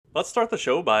Let's start the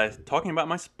show by talking about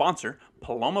my sponsor,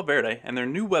 Paloma Verde, and their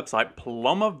new website,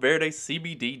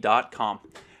 palomaverdecbd.com.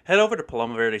 Head over to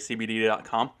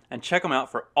palomaverdecbd.com and check them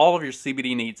out for all of your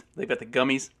CBD needs. They've got the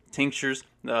gummies, tinctures,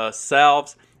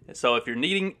 salves. So if you're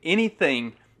needing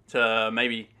anything to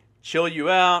maybe chill you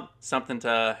out, something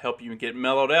to help you get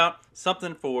mellowed out,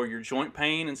 something for your joint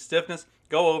pain and stiffness,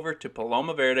 go over to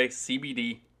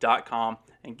palomaverdecbd.com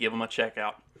and give them a check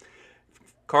out.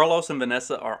 Carlos and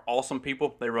Vanessa are awesome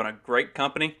people. They run a great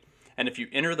company. And if you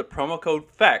enter the promo code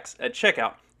FACTS at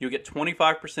checkout, you'll get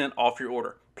 25% off your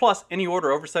order. Plus, any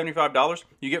order over $75,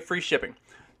 you get free shipping.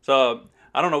 So,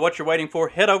 I don't know what you're waiting for.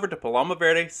 Head over to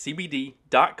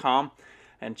palomaverdecbd.com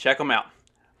and check them out.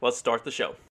 Let's start the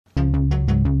show.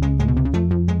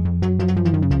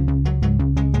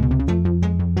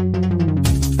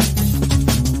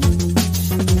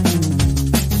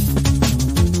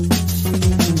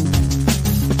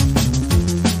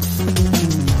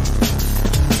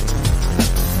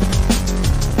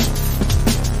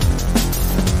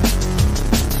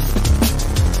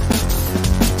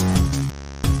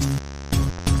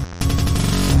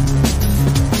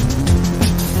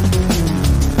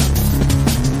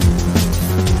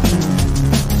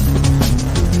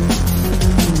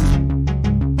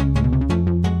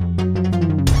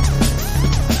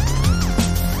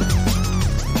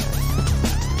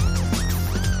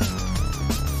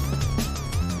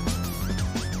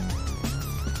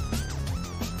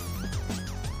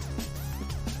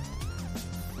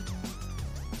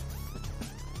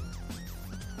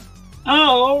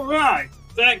 All right,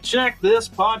 fact check this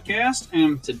podcast,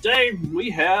 and today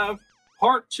we have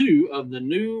part 2 of the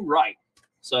new right.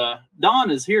 So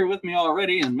Don is here with me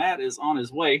already, and Matt is on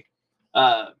his way.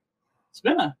 It's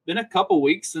been a couple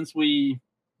weeks since we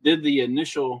did the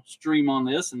initial stream on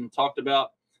this and talked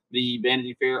about the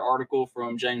Vanity Fair article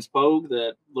from James Pogue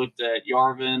that looked at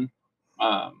Yarvin,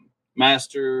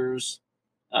 Masters,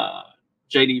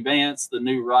 J.D. Vance, the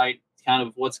new right, kind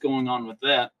of what's going on with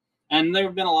that. And there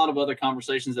have been a lot of other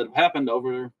conversations that have happened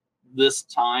over this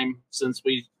time since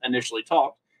we initially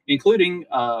talked, including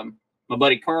my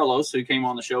buddy Carlos, who came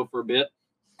on the show for a bit.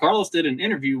 Carlos did an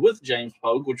interview with James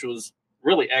Pogue, which was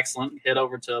really excellent. Head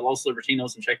over to Los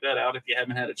Libertinos and check that out if you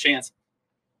haven't had a chance.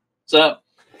 So,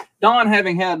 Don,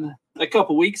 having had a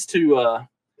couple weeks to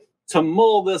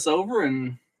mull this over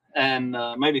and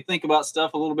maybe think about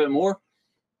stuff a little bit more,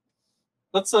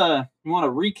 let's you want to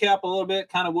recap a little bit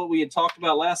kind of what we had talked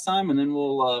about last time, and then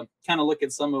we'll kind of look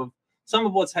at some of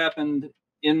what's happened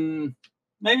in,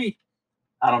 maybe,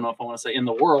 I don't know if I want to say in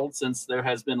the world, since there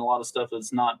has been a lot of stuff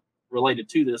that's not related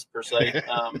to this per se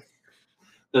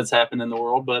that's happened in the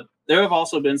world, but there have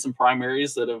also been some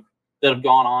primaries that have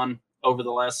gone on over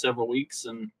the last several weeks,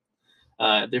 and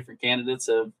different candidates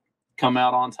have come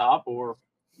out on top or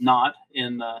not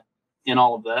in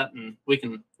all of that, and we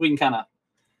can kind of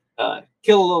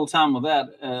kill a little time with that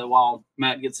while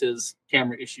Matt gets his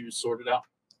camera issues sorted out.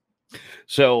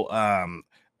 So,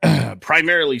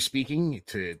 primarily speaking,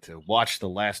 to watch the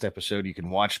last episode, you can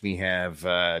watch me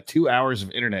have 2 hours of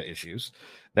internet issues.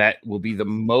 That will be the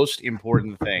most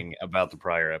important thing about the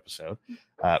prior episode.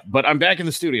 But I'm back in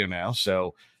the studio now,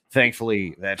 so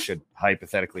thankfully that should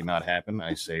hypothetically not happen.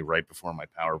 I say right before my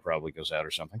power probably goes out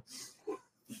or something.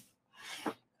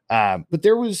 But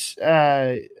there was,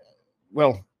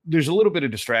 there's a little bit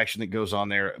of distraction that goes on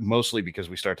there, mostly because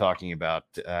we start talking about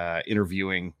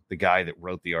interviewing the guy that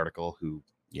wrote the article, who,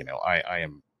 you know, I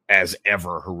am, as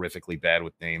ever, horrifically bad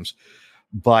with names.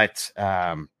 But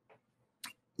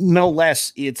no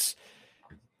less, it's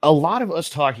a lot of us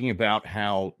talking about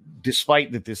how,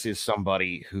 despite that this is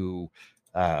somebody who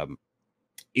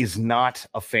is not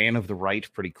a fan of the right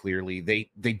pretty clearly,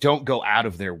 they don't go out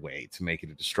of their way to make it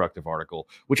a destructive article,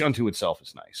 which unto itself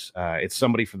is nice. It's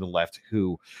somebody from the left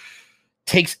who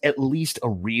takes at least a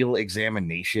real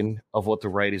examination of what the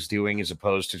right is doing, as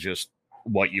opposed to just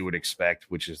what you would expect,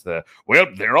 which is they're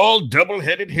all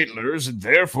double-headed Hitlers, and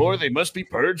therefore they must be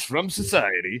purged from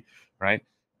society, right?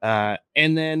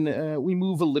 And then we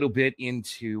move a little bit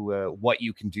into what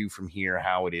you can do from here,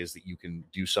 how it is that you can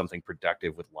do something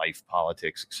productive with life,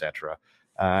 politics, etc.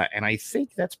 And I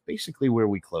think that's basically where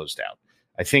we closed out.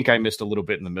 I think I missed a little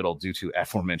bit in the middle due to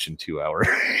aforementioned 2-hour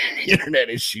internet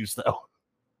issues, though.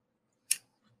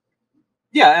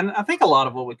 Yeah, and I think a lot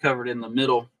of what we covered in the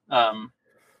middle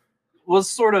was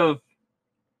sort of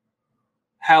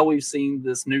how we've seen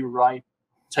this new right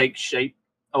take shape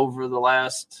over the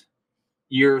last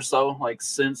year or so, like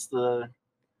since the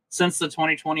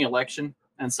 2020 election,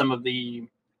 and some of the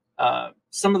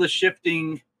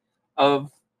shifting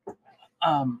of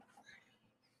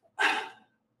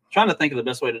trying to think of the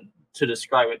best way to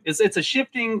describe it. It's a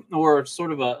shifting or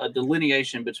sort of a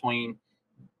delineation between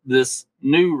this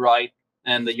new right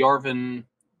and the Yarvin,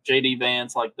 J.D.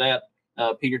 Vance, like that,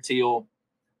 Peter Thiel,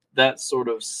 that sort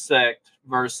of sect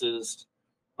versus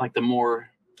like the more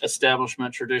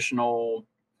establishment, traditional,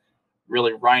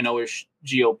 really rhino-ish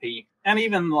GOP, and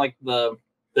even like the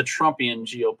Trumpian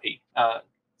GOP.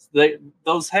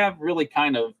 Those have really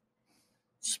kind of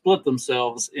split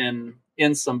themselves in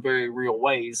some very real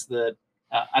ways that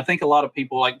I think a lot of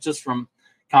people, like just from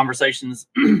conversations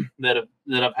that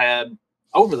I've had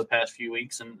over the past few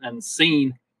weeks and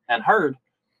seen and heard,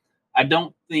 I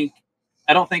don't think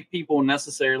people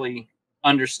necessarily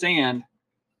understand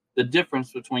the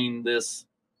difference between this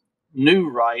new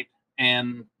right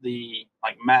and the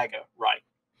like MAGA right.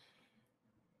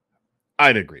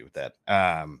 I'd agree with that.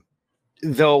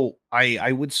 Though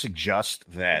I would suggest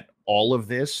that all of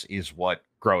this is what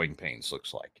Growing Pains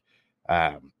looks like.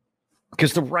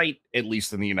 Because the right, at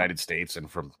least in the United States, and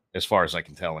from as far as I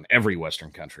can tell in every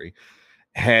Western country,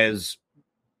 has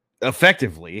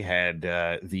effectively had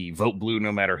the vote blue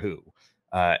no matter who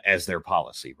as their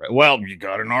policy. Right? Well, you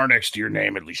got an R next to your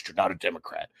name, at least you're not a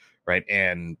Democrat, right?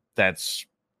 And that's,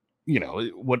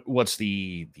 what's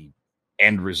the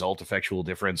end result, effectual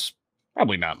difference?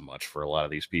 Probably not much for a lot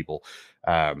of these people.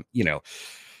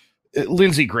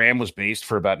 Lindsey Graham was based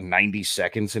for about 90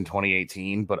 seconds in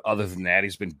 2018, but other than that,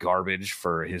 he's been garbage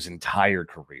for his entire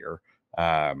career.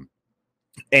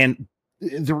 And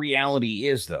the reality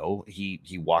is, though, he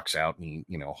walks out and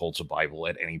he holds a Bible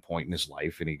at any point in his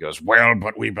life, and he goes, well,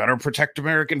 but we better protect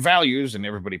American values, and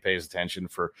everybody pays attention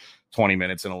for 20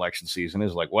 minutes in election season.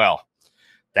 Is like, well,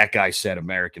 that guy said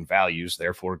American values,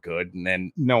 therefore good, and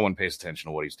then no one pays attention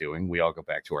to what he's doing. We all go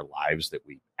back to our lives that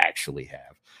we actually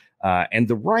have. And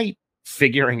the right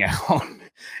figuring out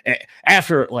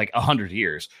after like 100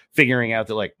 years, figuring out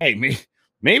that like, hey,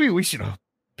 maybe we should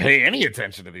pay any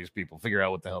attention to these people, figure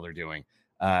out what the hell they're doing,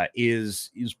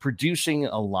 is producing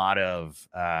a lot of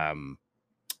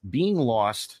being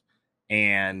lost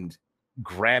and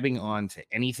grabbing onto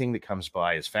anything that comes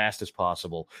by as fast as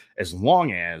possible, as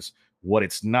long as what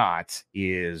it's not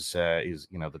is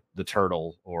the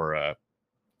turtle or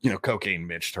cocaine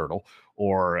Mitch Turtle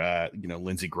or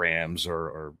Lindsey Graham's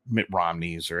or Mitt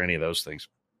Romney's or any of those things.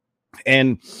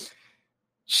 And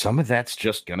some of that's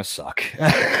just gonna suck.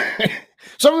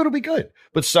 Some of it'll be good,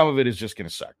 but some of it is just gonna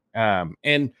suck.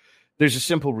 And there's a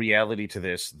simple reality to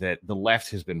this, that the left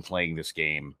has been playing this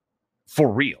game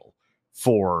for real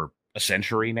for a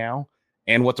century now.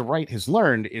 And what the right has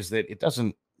learned is that it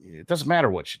doesn't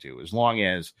matter what you do, as long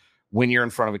as when you're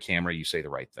in front of a camera, you say the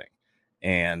right thing.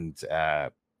 And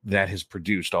that has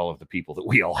produced all of the people that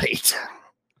we all hate.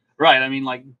 Right. I mean,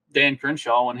 like Dan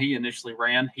Crenshaw, when he initially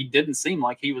ran, he didn't seem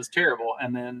like he was terrible.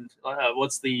 And then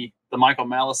what's the Michael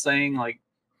Malice saying? Like,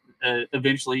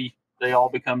 eventually they all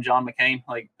become John McCain.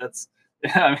 Like, that's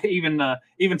even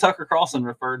Tucker Carlson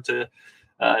referred to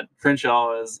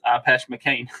Crenshaw as Eye Patch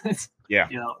McCain. Yeah.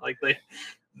 Like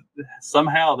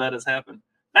somehow that has happened.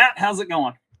 Matt, how's it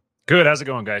going? Good. How's it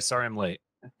going, guys? Sorry I'm late.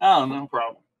 Oh, no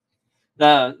problem.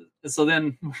 So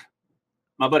then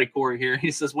my buddy Corey here, he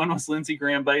says, when was Lindsey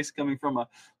Graham based, coming from a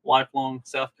lifelong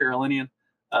South Carolinian?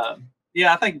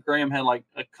 Yeah, I think Graham had like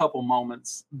a couple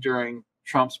moments during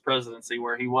Trump's presidency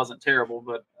where he wasn't terrible,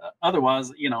 but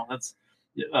otherwise, that's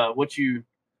what you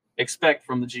expect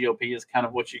from the GOP is kind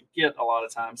of what you get a lot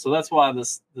of times. So that's why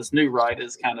this new right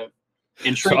is kind of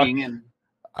intriguing.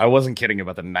 I wasn't kidding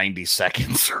about the 90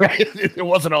 seconds, right? It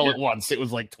wasn't all at once. It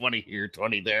was like 20 here,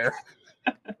 20 there.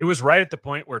 It was right at the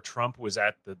point where Trump was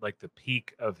at the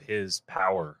peak of his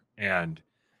power, and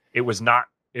it was not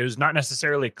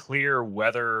necessarily clear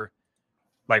whether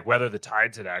the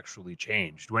tides had actually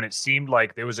changed, when it seemed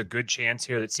like there was a good chance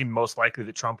here that seemed most likely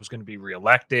that Trump was going to be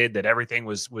reelected, that everything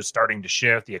was starting to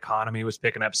shift. The economy was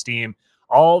picking up steam.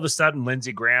 All of a sudden,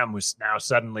 Lindsey Graham was now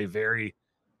suddenly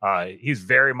he's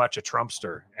very much a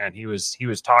Trumpster, and he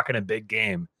was talking a big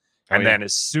game. And then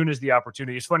as soon as the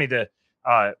opportunity, it's funny that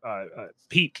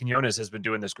Pete Quinones has been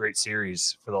doing this great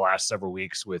series for the last several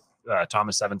weeks with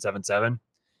Thomas 777.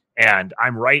 And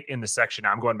I'm right in the section.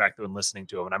 I'm going back through and listening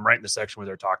to him, and I'm right in the section where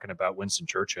they're talking about Winston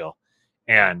Churchill.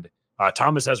 And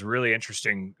Thomas has a really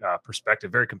interesting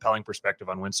perspective, very compelling perspective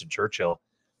on Winston Churchill.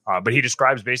 But he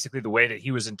describes basically the way that he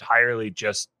was entirely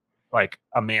just like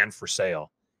a man for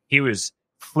sale. He was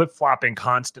flip-flopping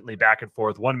constantly back and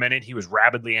forth. 1 minute he was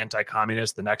rabidly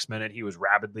anti-communist. The next minute he was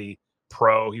rabidly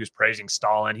pro. He was praising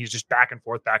Stalin. He's just back and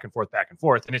forth, back and forth, back and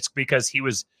forth. And it's because he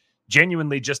was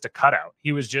genuinely just a cutout.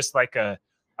 He was just like an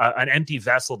empty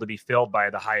vessel to be filled by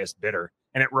the highest bidder.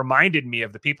 And it reminded me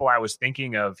of the people I was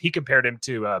thinking of. He compared him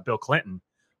to Bill Clinton,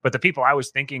 But the people I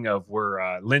was thinking of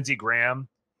were Lindsey Graham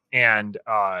and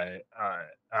there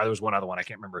was one other one, I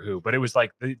can't remember who, but it was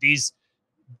like these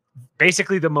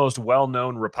basically the most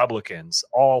well-known Republicans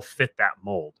all fit that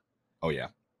mold. Oh yeah.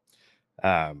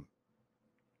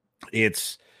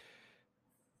 It's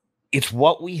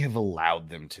what we have allowed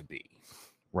them to be,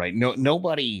 right?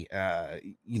 Nobody,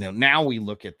 now we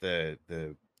look at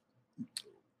the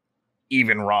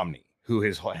even Romney, who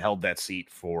has held that seat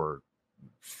for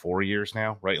 4 years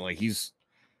now, right? Like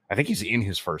I think he's in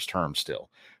his first term still,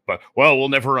 but we'll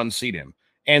never unseat him.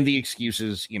 And the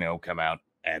excuses, come out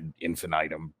ad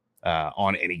infinitum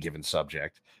on any given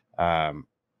subject.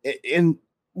 And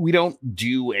we don't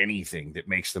do anything that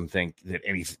makes them think that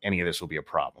any of this will be a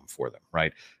problem for them,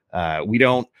 right? We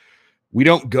don't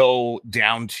go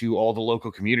down to all the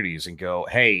local communities and go,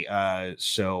 hey,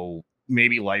 so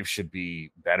maybe life should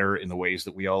be better in the ways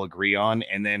that we all agree on.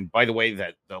 And then, by the way,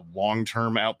 that the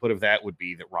long-term output of that would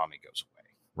be that Romney goes away,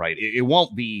 right? It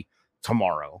won't be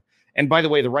tomorrow. And by the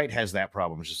way, the right has that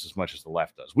problem just as much as the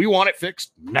left does. We want it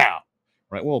fixed now,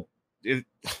 right? Well,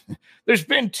 there's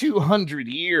been 200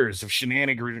 years of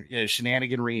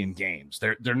shenaniganry in games.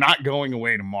 They're not going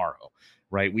away tomorrow,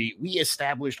 right? We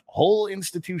established whole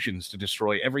institutions to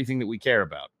destroy everything that we care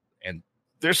about. And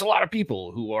there's a lot of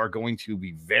people who are going to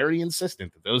be very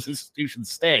insistent that those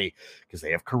institutions stay because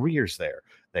they have careers there.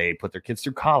 They put their kids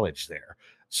through college there.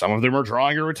 Some of them are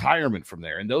drawing a retirement from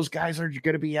there. And those guys are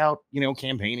going to be out,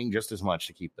 campaigning just as much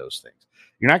to keep those things.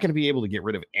 You're not going to be able to get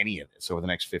rid of any of this over the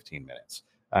next 15 minutes.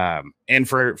 And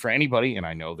for anybody, and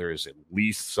I know there is at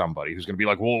least somebody who's going to be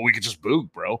like, well, we could just boot,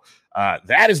 bro.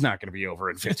 That is not going to be over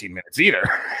in 15 minutes either.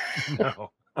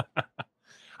 No.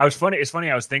 It's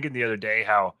funny. I was thinking the other day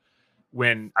how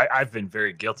when I've been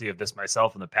very guilty of this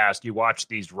myself in the past, you watch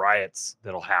these riots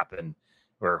that'll happen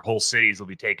where whole cities will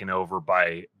be taken over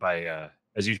by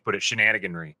as you put it,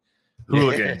 shenaniganry,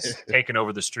 hooligans taking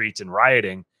over the streets and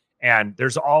rioting. And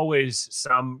there's always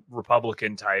some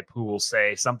Republican type who will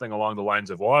say something along the lines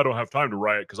of, well, I don't have time to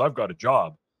riot because I've got a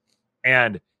job.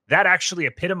 And that actually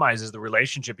epitomizes the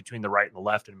relationship between the right and the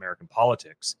left in American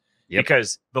politics. Yep.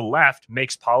 Because the left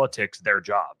makes politics their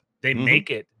job. They make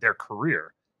it their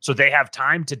career. So they have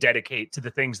time to dedicate to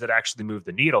the things that actually move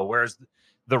the needle. Whereas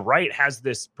the right has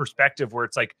this perspective where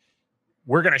it's like,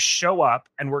 we're going to show up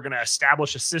and we're going to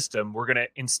establish a system. We're going to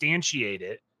instantiate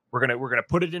it. We're going to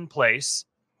put it in place.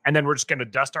 And then we're just going to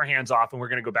dust our hands off and we're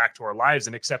going to go back to our lives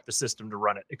and expect the system to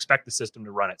run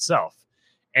itself.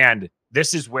 And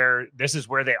this is where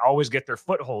they always get their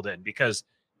foothold in, because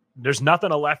there's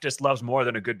nothing a leftist loves more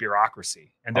than a good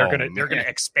bureaucracy. And they're going to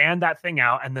expand that thing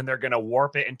out, and then they're going to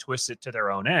warp it and twist it to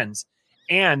their own ends.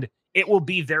 And it will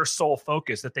be their sole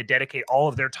focus that they dedicate all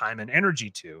of their time and energy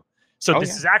to. So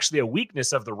this is actually a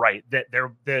weakness of the right,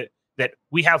 that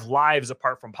we have lives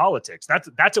apart from politics.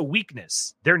 That's a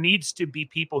weakness. There needs to be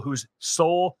people whose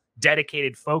sole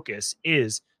dedicated focus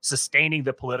is sustaining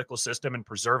the political system and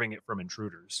preserving it from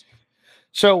intruders.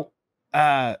 So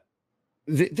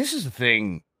this is the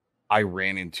thing I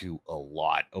ran into a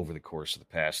lot over the course of the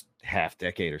past half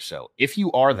decade or so. If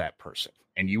you are that person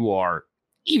and you are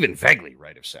even vaguely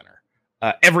right of center,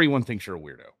 everyone thinks you're a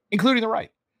weirdo, including the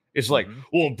right. It's like,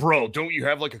 well, bro, don't you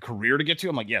have like a career to get to?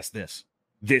 I'm like, yes, this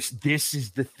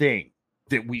is the thing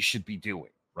that we should be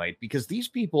doing, right? Because these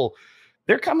people,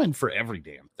 they're coming for every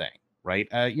damn thing, right?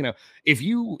 If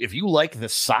you like the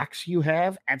socks you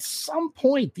have, at some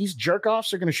point, these jerk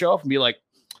offs are going to show up and be like,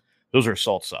 those are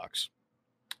assault socks,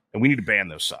 and we need to ban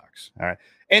those socks. All right.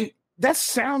 And that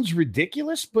sounds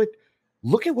ridiculous, but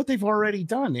look at what they've already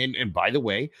done. And by the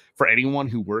way, for anyone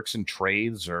who works in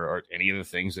trades or any of the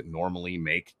things that normally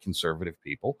make conservative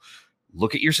people,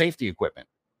 look at your safety equipment,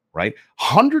 right?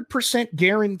 100%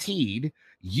 guaranteed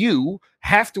you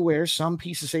have to wear some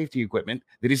piece of safety equipment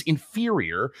that is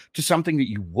inferior to something that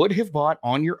you would have bought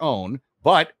on your own,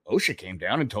 but OSHA came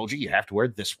down and told you have to wear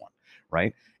this one,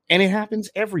 right? And it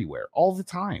happens everywhere all the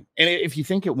time. And if you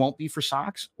think it won't be for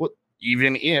socks, well,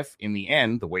 even if in the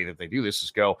end, the way that they do this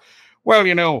is go,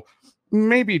 well,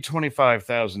 maybe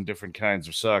 25,000 different kinds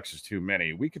of socks is too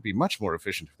many. We could be much more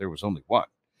efficient if there was only one,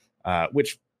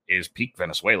 which is peak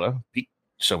Venezuela, peak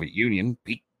Soviet Union,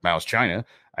 peak Mao's China.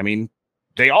 I mean,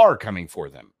 they are coming for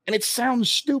them. And it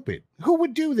sounds stupid. Who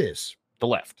would do this? The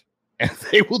left. And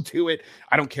they will do it.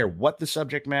 I don't care what the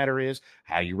subject matter is,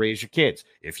 how you raise your kids,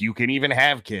 if you can even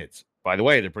have kids. By the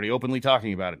way, they're pretty openly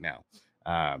talking about it now.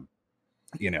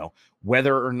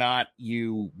 Whether or not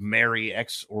you marry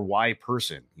X or Y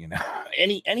person,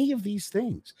 any of these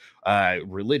things,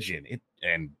 religion,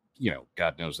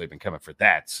 God knows they've been coming for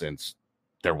that since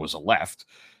there was a left.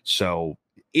 So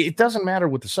it doesn't matter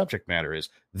what the subject matter is.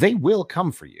 They will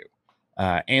come for you.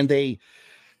 And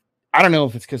I don't know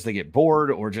if it's because they get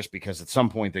bored or just because at some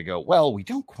point they go, well, we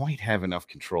don't quite have enough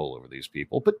control over these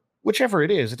people. But whichever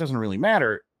it is, it doesn't really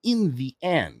matter. In the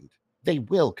end, they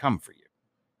will come for you.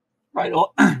 Right.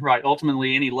 Right.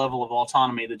 Ultimately, any level of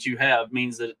autonomy that you have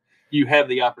means that you have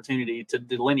the opportunity to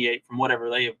delineate from whatever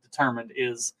they have determined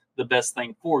is the best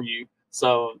thing for you.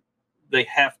 So they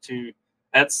have to,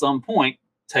 at some point,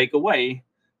 take away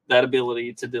that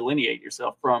ability to delineate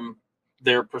yourself from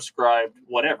their prescribed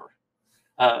whatever.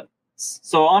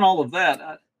 So on all of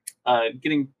that,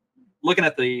 looking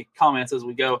at the comments as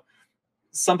we go,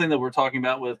 something that we're talking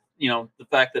about with, the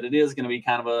fact that it is going to be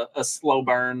kind of a slow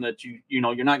burn, that you're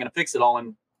not going to fix it all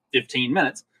in 15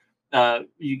 minutes.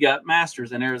 You got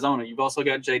Masters in Arizona. You've also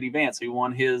got JD Vance, who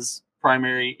won his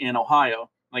primary in Ohio.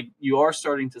 Like, you are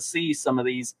starting to see some of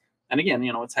these, and again,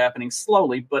 it's happening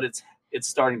slowly, but it's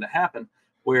starting to happen,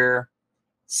 where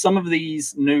some of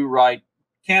these new right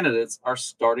candidates are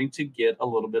starting to get a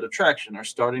little bit of traction, are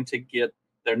starting to get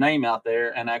their name out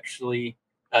there and actually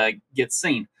get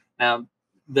seen. Now,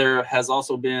 there has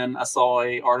also been, I saw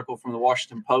a article from the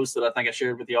Washington Post that I think I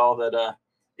shared with y'all that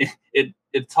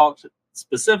it talked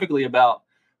specifically about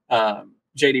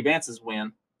JD Vance's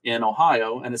win in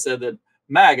Ohio, and it said that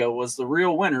MAGA was the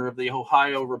real winner of the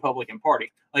Ohio Republican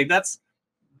Party. Like,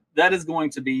 that is going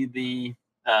to be the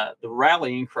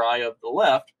rallying cry of the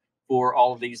left for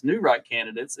all of these new right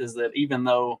candidates, is that even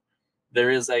though there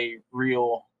is a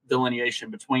real delineation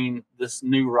between this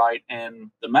new right and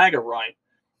the MAGA right,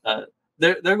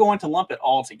 they're going to lump it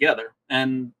all together.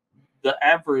 And the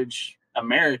average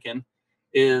American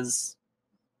is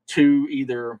too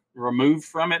either removed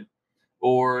from it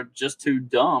or just too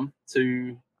dumb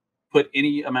to put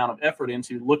any amount of effort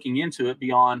into looking into it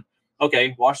beyond,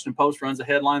 okay, Washington Post runs a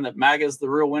headline that MAGA is the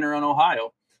real winner in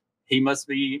Ohio.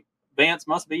 Vance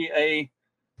must be a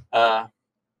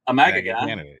MAGA guy.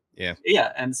 Candidate. Yeah.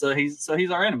 Yeah. And so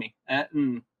he's our enemy.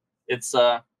 And it's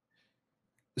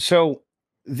so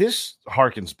this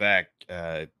harkens back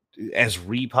as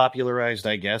repopularized,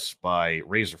 I guess, by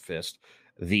Razor Fist.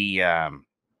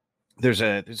 There's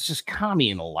this commie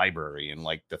in a library in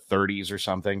like the 30s or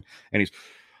something, and he's,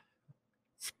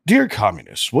 dear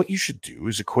communists, what you should do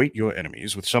is equate your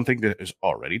enemies with something that is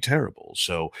already terrible.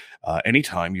 So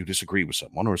anytime you disagree with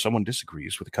someone or someone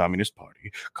disagrees with the Communist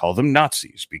Party, call them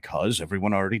Nazis, because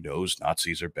everyone already knows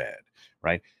Nazis are bad,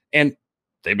 right? And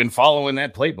they've been following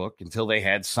that playbook until they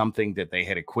had something that they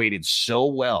had equated so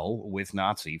well with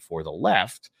Nazi for the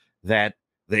left that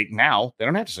they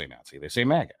don't have to say Nazi. They say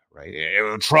MAGA,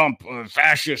 right? Trump,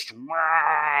 fascist.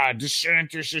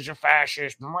 DeSantis is a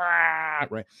fascist.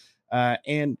 Right?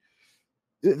 And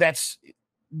that's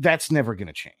never going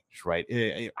to change, right?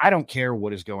 I don't care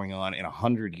what is going on in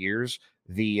 100 years.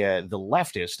 The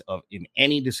leftist in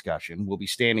any discussion will be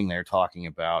standing there talking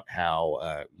about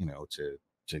how to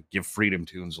give Freedom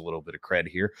Tunes a little bit of cred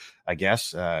here, I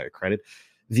guess, credit.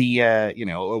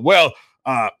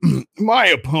 My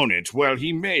opponent, while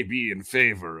he may be in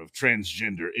favor of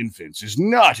transgender infants, is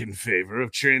not in favor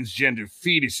of transgender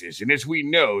fetuses, and as we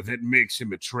know, that makes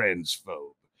him a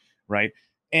transphobe. Right.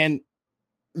 And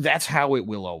that's how it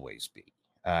will always be.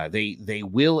 They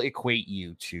will equate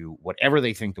you to whatever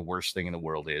they think the worst thing in the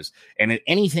world is. And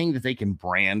anything that they can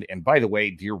brand. And by the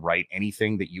way, dear right,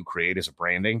 anything that you create as a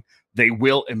branding, they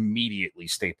will immediately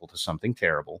staple to something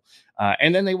terrible.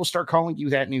 And then they will start calling you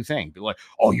that new thing. Be like,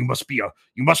 oh, you must be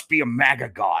a MAGA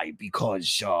guy because,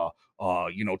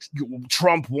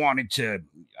 Trump wanted to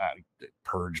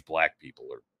purge black people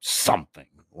or something,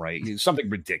 right? Something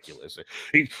ridiculous.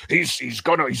 He's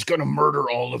gonna murder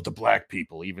all of the black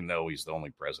people, even though he's the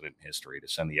only president in history to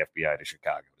send the FBI to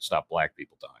Chicago to stop black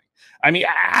people dying. I mean,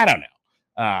 I don't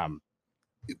know,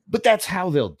 but that's how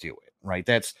they'll do it, right?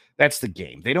 That's the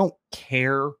game. They don't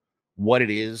care what it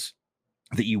is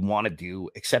that you want to do,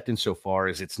 except insofar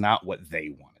as it's not what they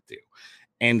want to do.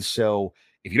 And so,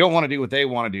 if you don't want to do what they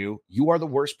want to do, you are the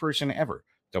worst person ever.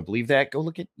 Don't believe that? Go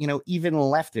look at, even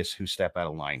leftists who step out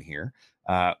of line here.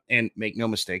 And make no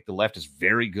mistake, the left is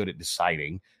very good at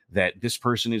deciding that this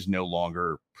person is no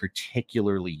longer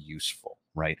particularly useful,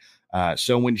 right?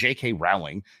 So when J.K.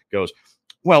 Rowling goes,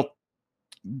 well,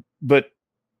 but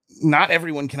not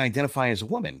everyone can identify as a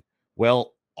woman.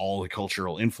 Well, all the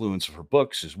cultural influence of her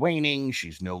books is waning.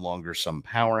 She's no longer some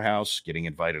powerhouse getting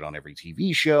invited on every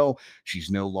TV show. She's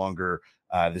no longer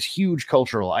this huge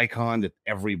cultural icon that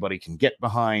everybody can get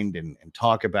behind and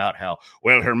talk about how,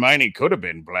 well, Hermione could have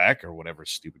been black or whatever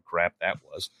stupid crap that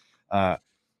was.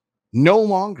 No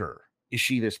longer is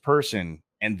she this person,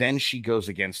 and then she goes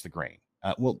against the grain.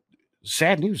 Well,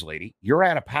 sad news, lady, you're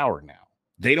out of power now.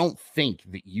 They don't think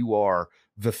that you are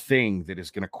the thing that is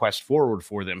going to quest forward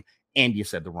for them, and you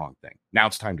said the wrong thing. Now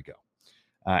it's time to go.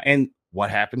 And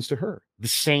what happens to her? The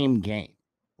same game,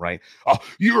 right? Oh,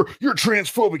 you're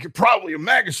transphobic. You're probably a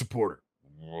MAGA supporter.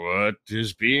 What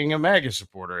does being a MAGA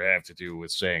supporter have to do with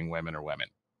saying women are women?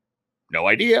 No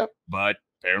idea, but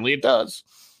apparently it does.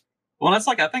 Well, that's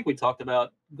like, I think we talked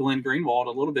about Glenn Greenwald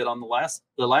a little bit on the last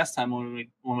time when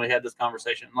we had this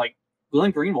conversation. Like,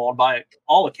 Glenn Greenwald, by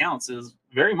all accounts, is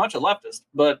very much a leftist.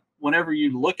 But whenever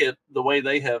you look at the way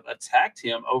they have attacked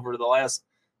him over the last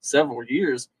several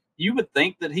years, you would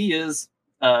think that he is,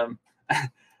 to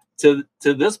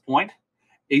this point,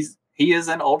 he is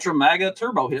an ultra MAGA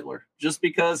turbo Hitler, just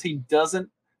because he doesn't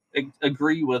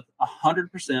agree with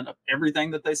 100% of everything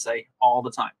that they say all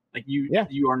the time. Like,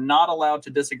 you are not allowed to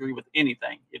disagree with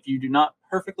anything. If you do not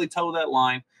perfectly toe that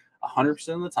line 100%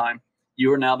 of the time,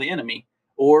 you are now the enemy.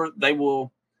 Or they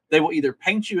will either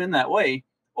paint you in that way,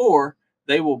 or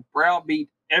they will browbeat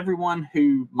everyone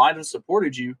who might have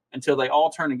supported you until they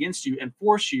all turn against you and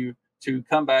force you to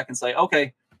come back and say,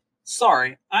 okay,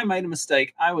 sorry, I made a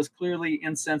mistake. I was clearly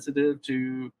insensitive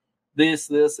to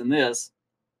this, and this.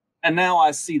 And now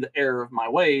I see the error of my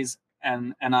ways,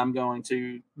 and I'm going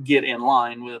to get in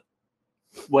line with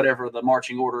whatever the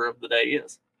marching order of the day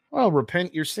is. Well,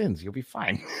 repent your sins. You'll be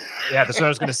fine. Yeah, that's what I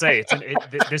was going to say.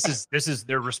 This is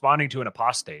they're responding to an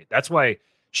apostate. That's why,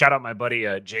 shout out my buddy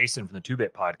Jason from the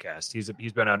 2-Bit podcast. He's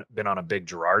been on a big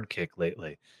Gerard kick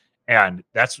lately, and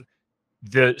that's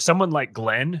someone like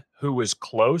Glenn, who was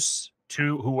close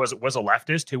to, who was a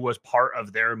leftist, who was part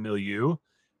of their milieu,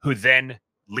 who then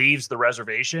leaves the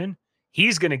reservation.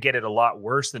 He's going to get it a lot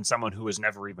worse than someone who was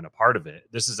never even a part of it.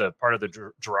 This is a part of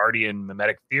the Gerardian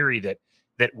mimetic theory that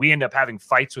we end up having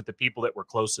fights with the people that we're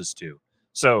closest to.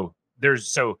 So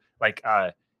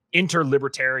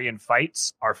interlibertarian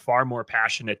fights are far more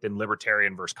passionate than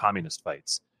libertarian versus communist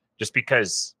fights, just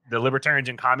because the libertarians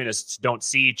and communists don't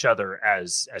see each other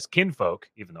as kinfolk,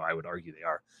 even though I would argue they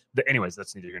are. But anyways,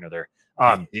 that's neither here nor there.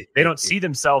 They don't see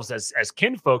themselves as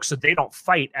kinfolk, so they don't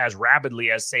fight as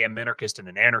rabidly as, say, a minarchist and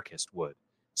an anarchist would.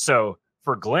 So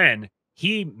for Glenn,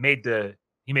 he made the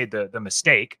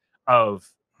mistake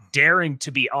of daring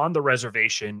to be on the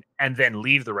reservation and then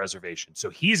leave the reservation. So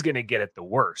he's going to get it the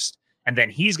worst. And then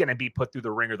he's going to be put through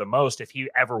the ringer the most if he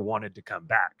ever wanted to come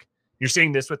back. You're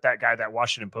seeing this with that guy, that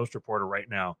Washington Post reporter right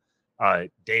now,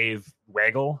 Dave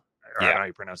Weigel, I don't know how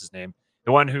you pronounce his name,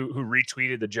 the one who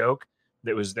retweeted the joke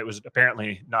that was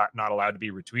apparently not allowed to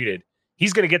be retweeted.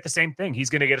 He's going to get the same thing. He's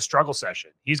going to get a struggle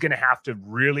session. He's going to have to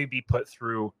really be put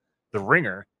through the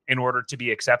ringer in order to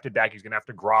be accepted back. He's going to have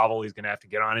to grovel. He's going to have to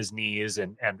get on his knees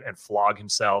and flog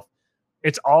himself.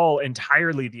 It's all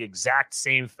entirely the exact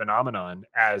same phenomenon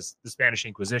as the Spanish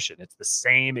Inquisition. It's the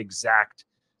same exact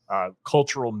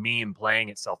cultural meme playing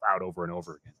itself out over and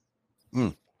over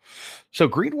again. So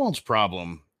Greenwald's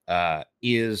problem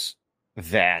is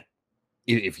that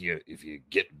if you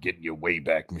get your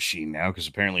Wayback Machine now, because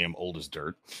apparently I'm old as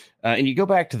dirt, and you go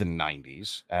back to the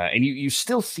 90s, and you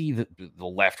still see the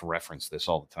left reference this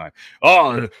all the time.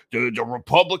 Oh, the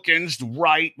Republicans, the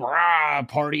right,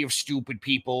 party of stupid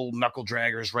people, knuckle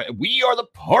draggers, right? We are the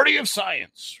party of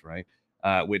science, right?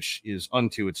 Which is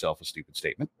unto itself a stupid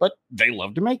statement, but they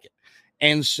love to make it.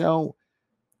 And so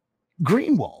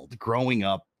Greenwald, growing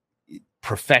up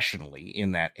professionally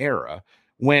in that era,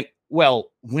 went,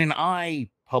 well, when I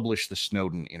publish the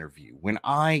Snowden interview, when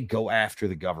I go after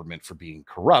the government for being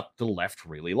corrupt, the left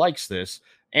really likes this.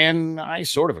 And I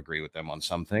sort of agree with them on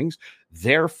some things.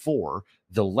 Therefore,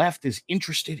 the left is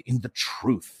interested in the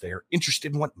truth. They're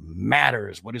interested in what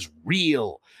matters, what is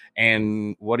real.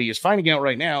 And what he is finding out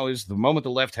right now is the moment the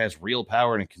left has real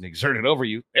power and it can exert it over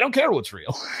you, they don't care what's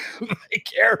real. They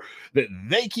care that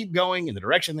they keep going in the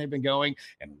direction they've been going.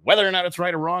 And whether or not it's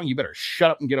right or wrong, you better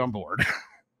shut up and get on board.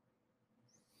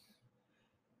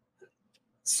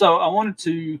 So I wanted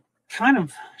to kind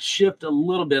of shift a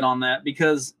little bit on that,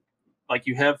 because like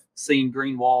you have seen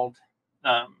Greenwald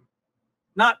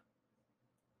not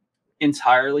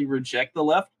entirely reject the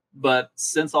left, but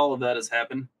since all of that has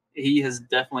happened, he has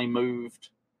definitely moved.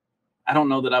 I don't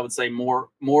know that I would say more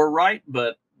right,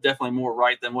 but definitely more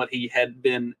right than what he had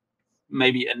been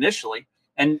maybe initially.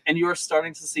 And you are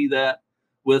starting to see that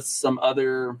with some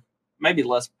other maybe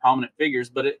less prominent figures,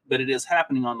 but it is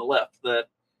happening on the left, that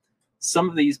some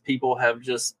of these people have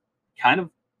just kind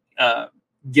of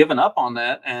given up on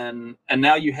that, and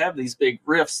now you have these big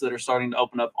rifts that are starting to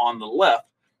open up on the left.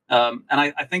 And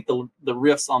I think the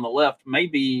rifts on the left may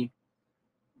be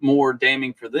more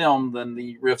damning for them than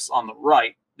the rifts on the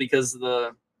right, because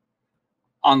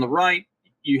on the right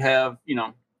you have,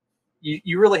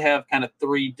 you really have kind of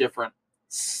three different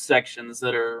sections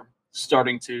that are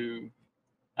starting to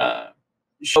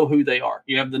show who they are.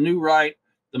 You have the new right,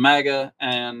 the MAGA,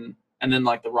 and then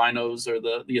like the rhinos or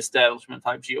the establishment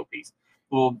type GOPs.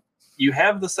 Well, you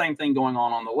have the same thing going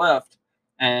on the left,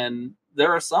 and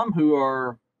there are some who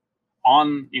are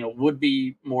on, would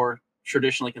be more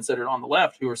traditionally considered on the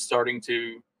left, who are starting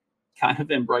to kind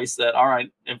of embrace that. All right,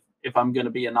 if I'm going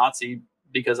to be a Nazi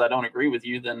because I don't agree with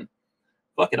you, then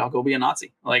fuck it, I'll go be a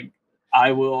Nazi. Like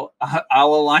I'll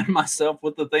align myself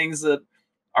with the things that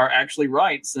are actually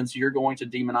right, since you're going to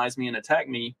demonize me and attack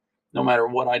me no matter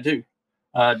what I do.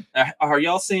 Are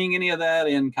y'all seeing any of that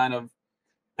in kind of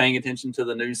paying attention to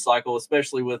the news cycle,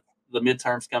 especially with the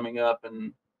midterms coming up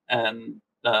and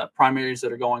primaries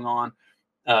that are going on?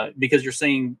 Because you're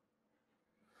seeing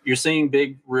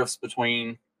big rifts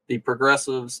between the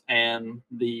progressives and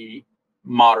the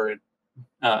moderate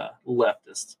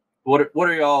leftists. What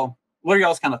are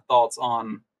y'all's kind of thoughts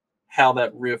on how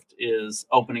that rift is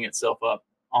opening itself up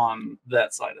on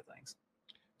that side of things?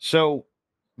 So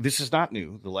this is not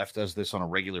new. The left does this on a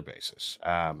regular basis.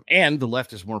 And the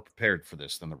left is more prepared for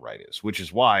this than the right is, which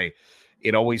is why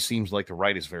it always seems like the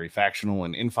right is very factional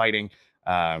and infighting,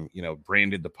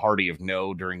 branded the party of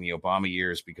no during the Obama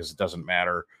years, because it doesn't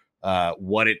matter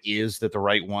what it is that the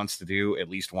right wants to do. At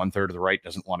least 1/3 of the right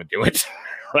doesn't want to do it.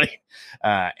 Right.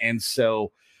 And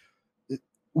so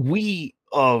we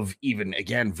of even,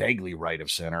 again, vaguely right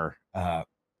of center,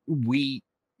 we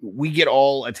get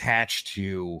all attached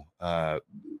to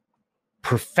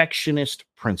perfectionist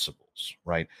principles,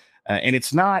 right? And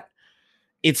it's not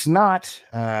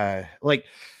like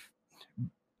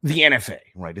the NFA,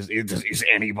 right? Is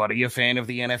anybody a fan of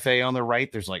the NFA on the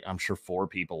right? There's I'm sure 4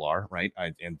 people are, right?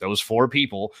 And those 4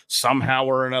 people somehow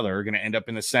or another are going to end up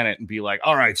in the Senate and be like,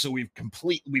 all right, so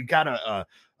we've got a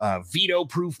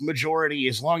veto-proof majority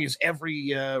as long as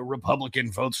every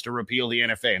Republican votes to repeal the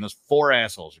NFA. And those 4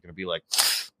 assholes are going to be like,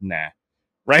 nah,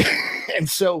 right? And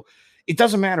so it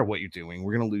doesn't matter what you're doing.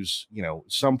 We're going to lose,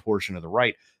 some portion of the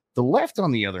right. The left,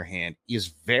 on the other hand, is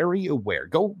very aware.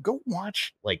 Go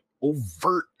watch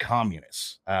overt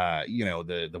communists,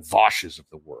 the Vosches of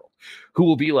the world, who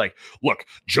will be like, look,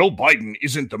 Joe Biden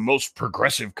isn't the most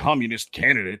progressive communist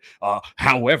candidate.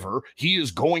 However, he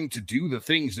is going to do the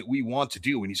things that we want to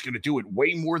do, and he's going to do it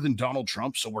way more than Donald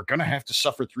Trump. So we're going to have to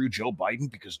suffer through Joe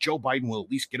Biden, because Joe Biden will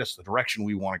at least get us the direction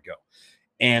we want to go.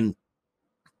 And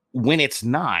when it's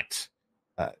not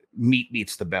meat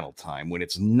meets the metal time, when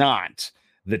it's not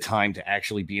the time to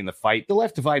actually be in the fight, the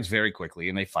left divides very quickly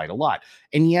and they fight a lot.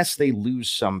 And yes, they lose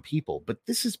some people, but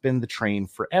this has been the train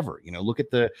forever. Look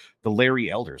at the Larry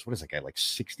Elders. What is that guy,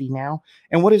 60 now?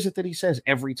 And what is it that he says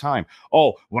every time?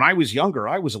 Oh, when I was younger,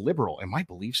 I was a liberal, and my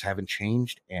beliefs haven't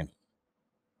changed any.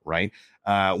 Right?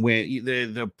 When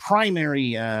the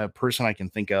primary person I can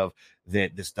think of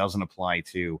that this doesn't apply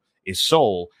to is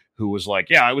Sol, who was like,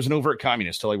 yeah, I was an overt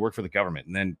communist till I worked for the government.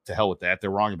 And then to hell with that,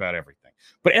 they're wrong about everything.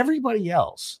 But everybody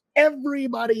else is,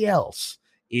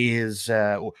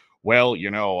 back in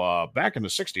the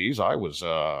 60s, I was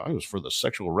for the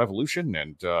sexual revolution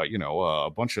and, a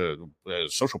bunch of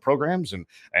social programs. And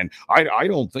I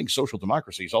don't think social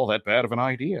democracy is all that bad of an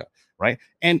idea. Right.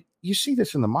 And you see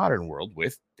this in the modern world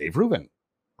with Dave Rubin.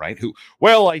 Right? Who,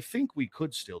 I think we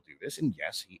could still do this. And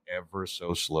yes, he ever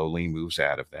so slowly moves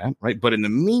out of that. Right. But in the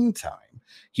meantime,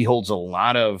 he holds a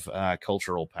lot of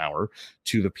cultural power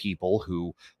to the people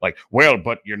who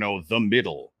the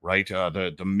middle, right?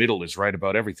 The middle is right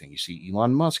about everything. You see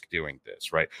Elon Musk doing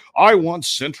this, right? I want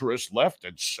centrist left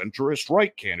and centrist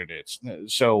right candidates.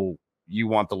 So you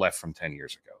want the left from 10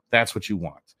 years ago. That's what you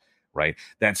want. Right.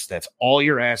 That's all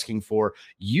you're asking for.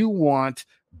 You want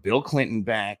Bill Clinton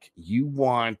back. You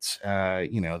want,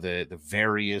 the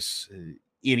various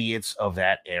idiots of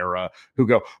that era who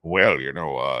go,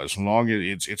 as long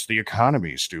as it's the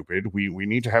economy, stupid. We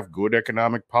need to have good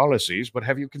economic policies. But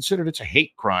have you considered it's a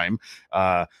hate crime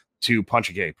to punch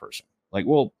a gay person?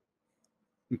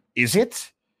 Is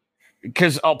it?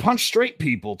 Because I'll punch straight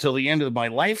people till the end of my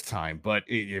lifetime. But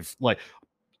if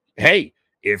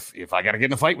I got to get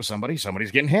in a fight with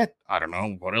somebody's getting hit. I don't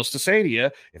know what else to say to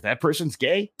you. If that person's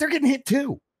gay, they're getting hit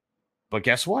too. But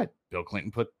guess what? Bill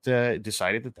Clinton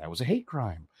decided that was a hate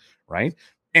crime, right?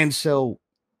 And so,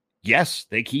 yes,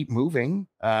 they keep moving,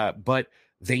 but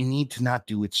they need to not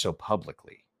do it so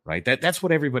publicly, right? That's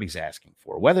what everybody's asking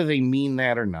for, whether they mean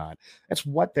that or not. That's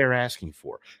what they're asking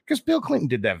for, because Bill Clinton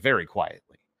did that very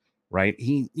quietly. Right.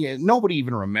 Nobody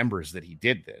even remembers that he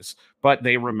did this, but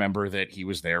they remember that he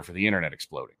was there for the internet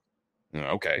exploding.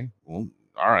 Okay, well,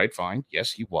 All right, fine.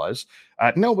 Yes, he was.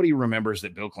 Nobody remembers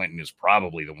that Bill Clinton is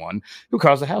probably the one who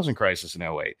caused the housing crisis in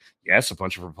 '08. Yes, a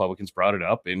bunch of Republicans brought it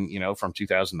up in, from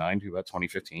 2009 to about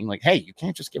 2015. Like, hey, you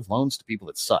can't just give loans to people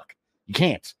that suck. You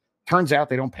can't. Turns out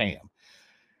they don't pay them.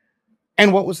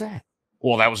 And what was that?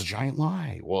 Well, that was a giant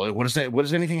lie. Well, what is that? What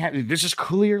does anything happen? This is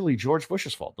clearly George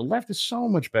Bush's fault. The left is so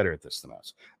much better at this than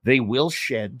us. They will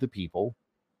shed the people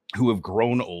who have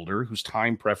grown older, whose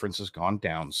time preference has gone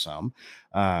down some,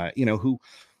 who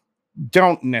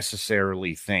don't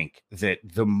necessarily think that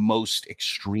the most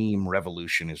extreme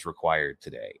revolution is required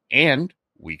today. And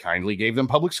we kindly gave them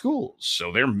public schools.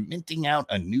 So they're minting out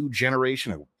a new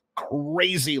generation of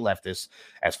crazy leftists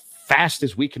as fast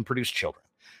as we can produce children,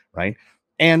 right?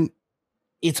 And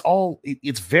it's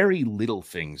very little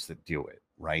things that do it,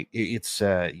 right? It's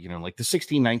like the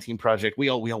 1619 Project. We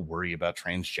all worry about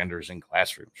transgenders in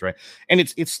classrooms, right? And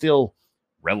it's still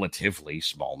relatively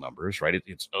small numbers, right?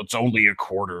 It's only a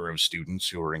quarter of students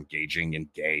who are engaging in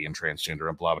gay and transgender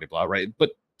and blah blah blah, right?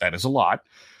 But that is a lot.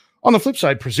 On the flip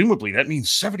side, presumably that means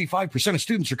 75% of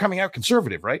students are coming out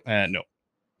conservative, right? No,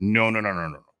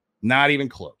 not even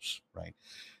close, right?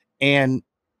 And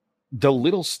the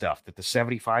little stuff that the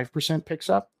 75% picks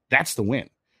up, that's the win,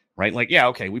 right? Like, yeah,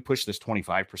 okay, we push this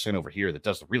 25% over here that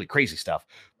does the really crazy stuff,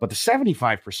 but the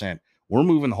 75%, we're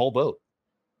moving the whole boat,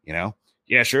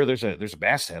 Yeah, sure, there's a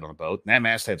masthead on the boat, and that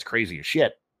masthead's crazy as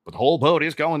shit, but the whole boat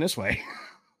is going this way.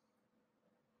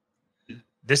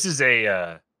 This is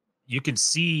you can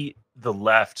see the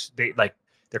left,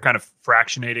 they're kind of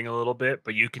fractionating a little bit,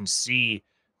 but you can see,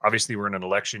 obviously we're in an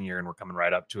election year and we're coming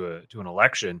right up to an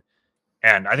election.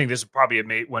 And I think this is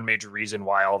probably one major reason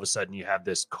why all of a sudden you have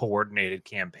this coordinated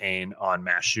campaign on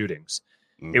mass shootings.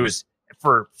 Mm-hmm. It was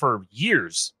for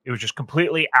years, it was just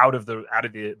completely out of the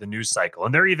news cycle.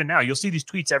 And they're even now, you'll see these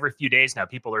tweets every few days now.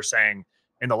 People are saying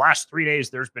in the last 3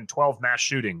 days, there's been 12 mass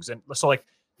shootings. And so like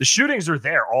the shootings are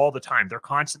there all the time. They're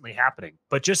constantly happening,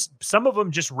 but just some of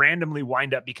them just randomly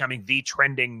wind up becoming the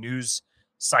trending news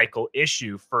cycle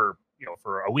issue for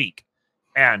a week.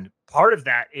 And part of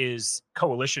that is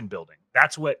coalition building.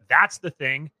 That's the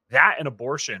thing. That and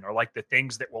abortion are like the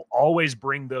things that will always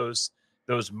bring those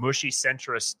mushy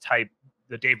centrist type,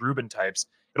 the Dave Rubin types.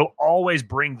 It'll always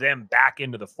bring them back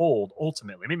into the fold.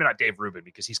 Ultimately, maybe not Dave Rubin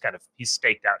because he's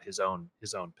staked out his own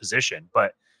position,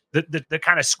 but the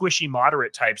kind of squishy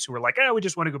moderate types who are like, we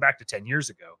just want to go back to 10 years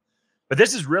ago. But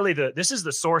this is really this is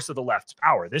the source of the left's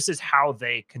power. This is how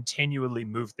they continually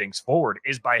move things forward,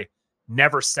 is by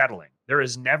never settling. There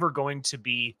is never going to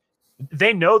be,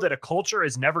 they know that a culture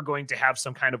is never going to have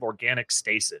some kind of organic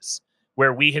stasis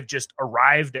where we have just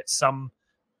arrived at some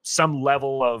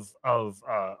level of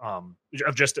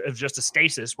just a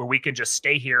stasis where we can just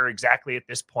stay here exactly at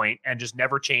this point and just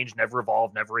never change, never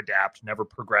evolve, never adapt, never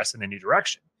progress in any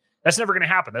direction. That's never going to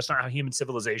happen. That's not how human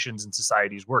civilizations and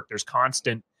societies work. There's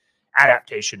constant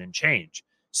adaptation and change.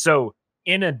 So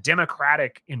in a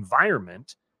democratic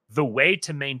environment, the way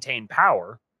to maintain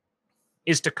power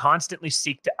is to constantly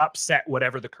seek to upset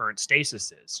whatever the current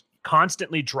stasis is,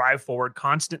 constantly drive forward,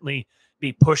 constantly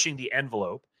be pushing the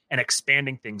envelope and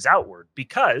expanding things outward,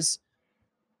 because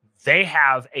they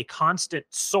have a constant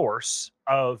source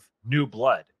of new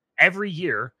blood. Every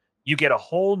year, you get a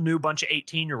whole new bunch of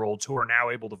 18-year-olds who are now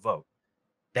able to vote.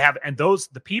 They have, and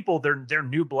the people, their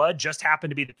new blood just happen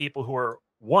to be the people who are,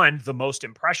 one, the most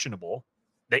impressionable,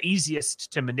 the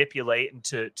easiest to manipulate and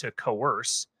to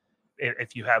coerce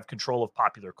if you have control of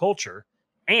popular culture,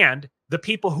 and the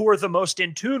people who are the most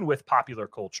in tune with popular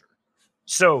culture.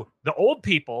 So the old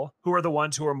people, who are the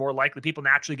ones who are more likely, people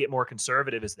naturally get more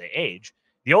conservative as they age.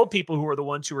 The old people, who are the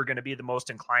ones who are going to be the most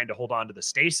inclined to hold on to the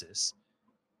stasis,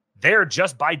 they're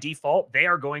just by default, they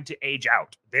are going to age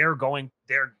out. They're going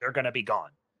to be gone.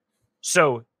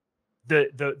 So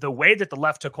the way that the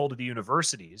left took hold of the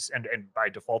universities and by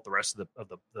default the rest of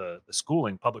the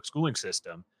schooling, public schooling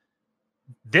system,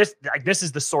 this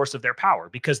is the source of their power,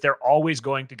 because they're always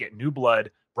going to get new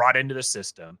blood brought into the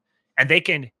system, and they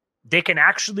can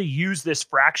actually use this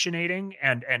fractionating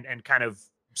and kind of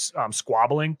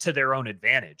squabbling to their own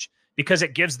advantage, because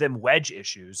it gives them wedge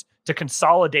issues to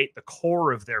consolidate the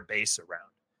core of their base around.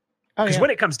 Because when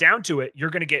it comes down to it, you're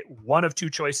going to get one of two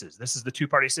choices. This is the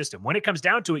two-party system. When it comes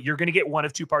down to it, you're going to get one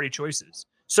of two-party choices.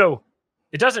 So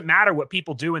it doesn't matter what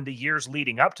people do in the years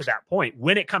leading up to that point.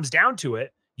 When it comes down to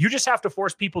it, you just have to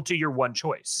force people to your one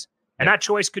choice. And that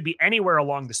choice could be anywhere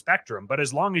along the spectrum. But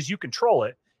as long as you control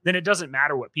it, then it doesn't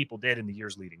matter what people did in the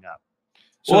years leading up.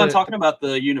 So I'm talking about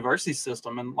the university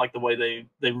system and like the way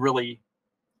they really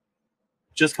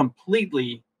just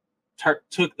completely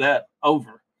took that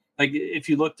over. Like if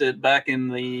you looked at back in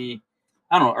the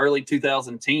I don't know, early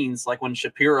 2000 teens, like when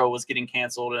Shapiro was getting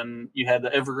canceled and you had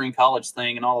the Evergreen College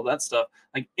thing and all of that stuff.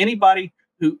 Like anybody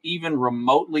who even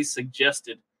remotely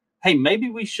suggested, hey, maybe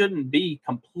we shouldn't be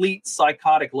complete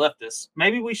psychotic leftists.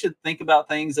 Maybe we should think about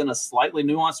things in a slightly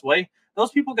nuanced way.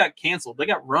 Those people got canceled. They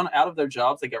got run out of their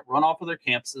jobs. They got run off of their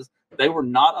campuses. They were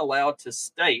not allowed to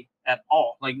stay at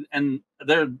all. Like, and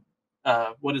they're,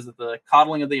 what is it? The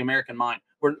coddling of the American mind.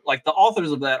 Where like the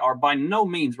authors of that are by no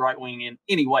means right wing in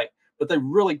any way, but they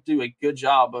really do a good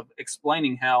job of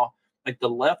explaining how like the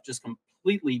left just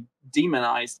completely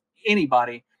demonized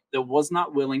anybody that was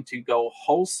not willing to go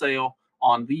wholesale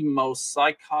on the most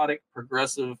psychotic,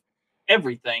 progressive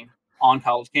everything on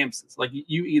college campuses. Like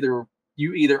you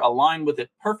either align with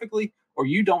it perfectly or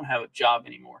you don't have a job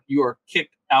anymore. You are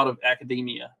kicked out of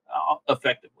academia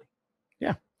effectively.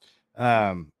 Yeah.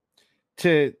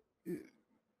 To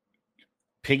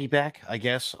piggyback, I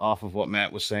guess, off of what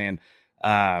Matt was saying,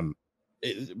 a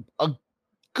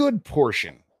good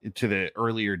portion to the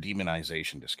earlier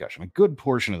demonization discussion, a good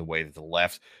portion of the way that the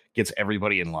left gets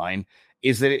everybody in line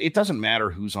is that it doesn't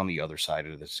matter who's on the other side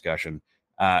of the discussion.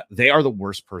 They are the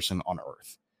worst person on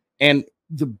earth. And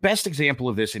the best example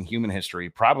of this in human history,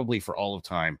 probably for all of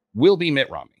time, will be Mitt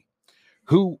Romney,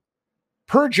 who,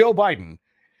 per Joe Biden,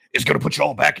 is going to put you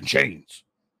all back in chains.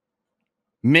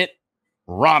 Mitt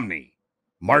Romney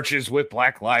marches with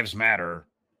Black Lives Matter.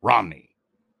 Romney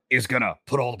is going to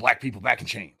put all the black people back in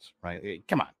chains, right?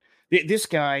 Come on. This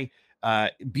guy,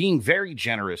 being very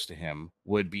generous to him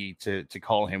would be to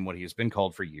call him what he has been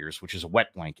called for years, which is a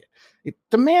wet blanket.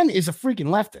 The man is a freaking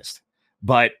leftist,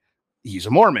 but he's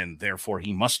a Mormon. Therefore,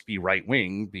 he must be right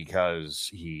wing because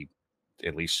he,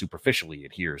 at least superficially,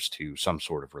 adheres to some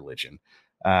sort of religion.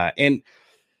 And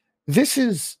this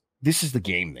is the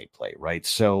game they play, right?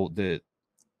 So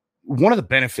one of the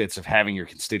benefits of having your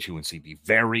constituency be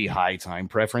very high time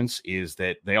preference is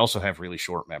that they also have really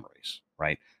short memories,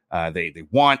 right? They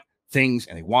want things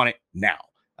and they want it now.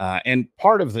 And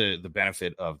part of the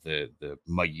benefit of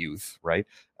my youth, right?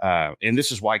 And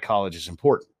this is why college is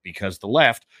important, because the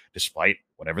left, despite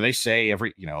whatever they say,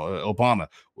 Obama,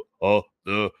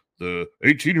 the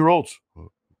 18-year-olds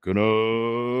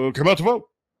gonna come out to vote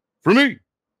for me.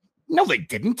 No, they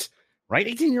didn't. Right?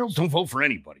 18-year-olds don't vote for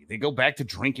anybody. They go back to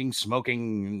drinking,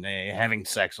 smoking, having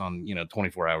sex on,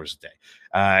 24 hours a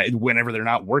day. Whenever they're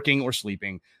not working or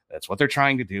sleeping, that's what they're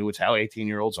trying to do. It's how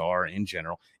 18-year-olds are in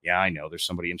general. Yeah, I know there's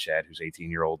somebody in chat who's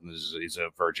 18-year-old and is a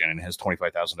virgin and has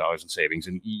 $25,000 in savings.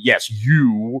 And yes,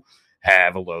 you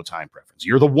have a low time preference.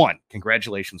 You're the one.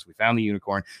 Congratulations. We found the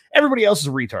unicorn. Everybody else is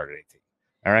a retard at 18.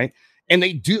 All right. And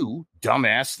they do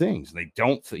dumbass things. They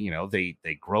don't, they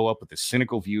grow up with this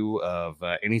cynical view of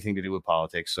anything to do with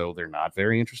politics. So they're not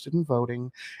very interested in voting.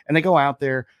 And they go out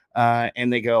there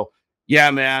and they go,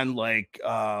 yeah, man, like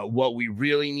what we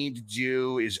really need to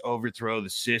do is overthrow the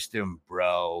system,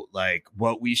 bro. Like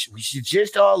we should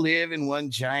just all live in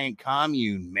one giant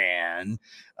commune, man.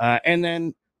 And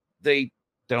then they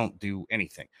don't do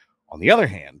anything. On the other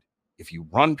hand, if you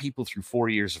run people through 4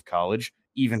 years of college,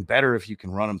 even better if you can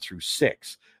run them through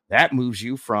 6. That moves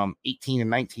you from 18 and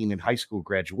 19 in high school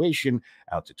graduation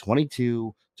out to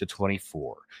 22 to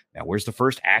 24. Now, where's the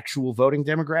first actual voting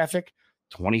demographic?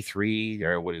 23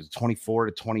 or 24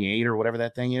 to 28 or whatever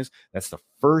that thing is. That's the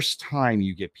first time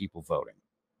you get people voting.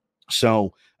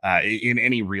 So in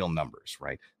any real numbers,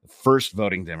 right? The first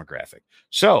voting demographic.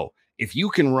 So if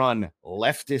you can run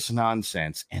leftist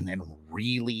nonsense and then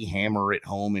really hammer it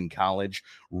home in college,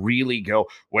 really go,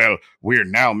 well, we're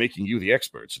now making you the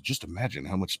experts. Just imagine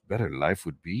how much better life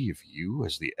would be if you,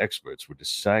 as the experts, were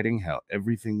deciding how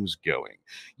everything was going.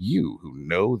 You who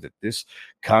know that this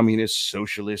communist,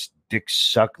 socialist, dick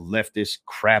suck leftist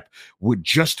crap would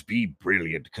just be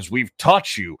brilliant because we've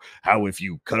taught you how if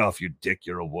you cut off your dick,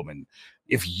 you're a woman.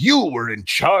 If you were in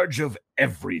charge of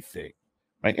everything.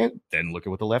 Right. And then look at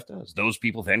what the left does. Those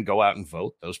people then go out and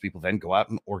vote. Those people then go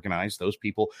out and organize. Those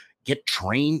people get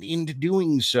trained into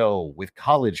doing so with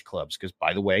college clubs. Because,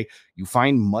 by the way, you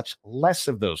find much less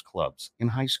of those clubs in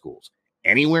high schools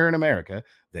anywhere in America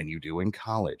than you do in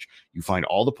college. You find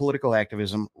all the political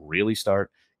activism really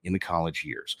start in the college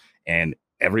years. And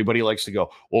everybody likes to go,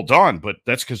 well, Don, but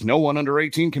that's because no one under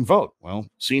 18 can vote. Well,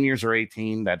 seniors are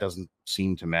 18. That doesn't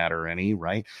seem to matter any,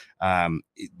 right?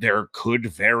 There could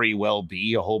very well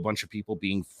be a whole bunch of people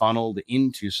being funneled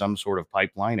into some sort of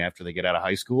pipeline after they get out of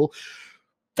high school.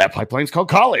 That pipeline's called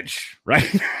college,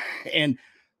 right? And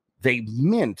they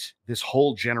mint this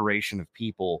whole generation of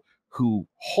people who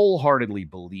wholeheartedly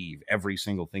believe every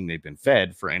single thing they've been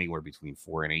fed for anywhere between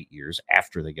 4 and 8 years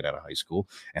after they get out of high school.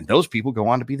 And those people go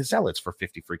on to be the zealots for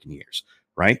 50 freaking years,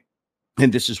 right?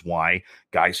 And this is why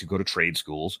guys who go to trade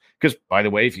schools, because by the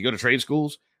way, if you go to trade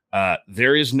schools,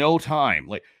 there is no time.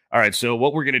 Like, all right, so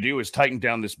what we're going to do is tighten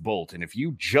down this bolt. And if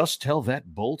you just tell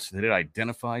that bolt that it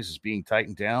identifies as being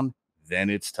tightened down, then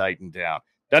it's tightened down.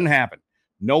 Doesn't happen.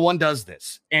 No one does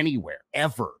this anywhere,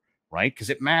 ever, right? Because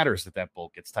it matters that that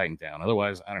bolt gets tightened down.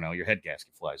 Otherwise, I don't know, your head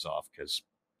gasket flies off because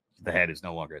the head is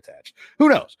no longer attached. Who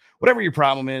knows? Whatever your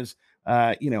problem is,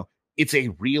 it's a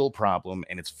real problem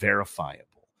and it's verifiable.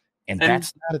 And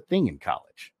that's not a thing in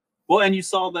college. Well, and you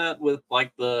saw that with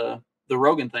like the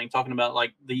Rogan thing, talking about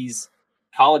like these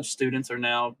college students are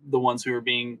now the ones who are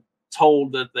being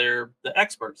told that they're the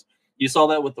experts. You saw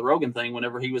that with the Rogan thing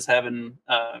whenever he was having,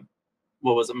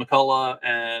 what was it, McCullough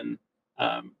and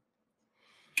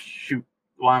shoot,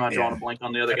 why am I drawing a blank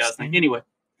on the other guy's name? Anyway,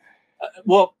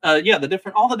 the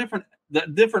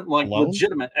different like Malone?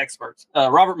 Legitimate experts.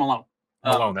 Robert Malone.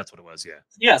 Malone, that's what it was. Yeah.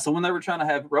 Yeah. So when they were trying to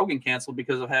have Rogan canceled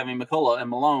because of having McCullough and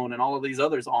Malone and all of these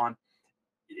others on,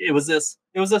 it was this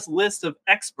list of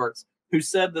experts who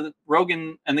said that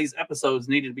Rogan and these episodes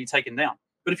needed to be taken down.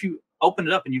 But if you opened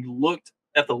it up and you looked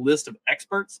at the list of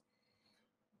experts,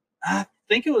 I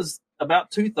think it was about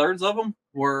 2/3 of them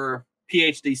were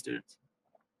PhD students.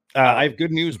 I have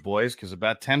good news, boys, because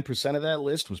about 10% of that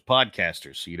list was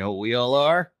podcasters. So you know what we all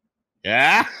are?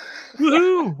 Yeah.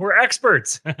 Woohoo! We're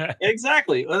experts.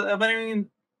 Exactly. I mean,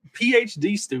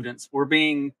 PhD students were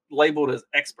being labeled as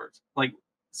experts. Like,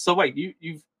 so wait,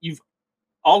 you've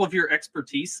all of your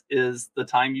expertise is the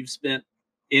time you've spent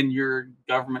in your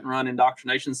government-run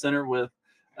indoctrination center with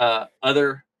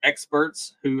other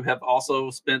experts who have also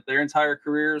spent their entire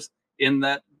careers in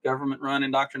that government-run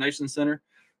indoctrination center,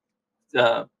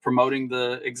 promoting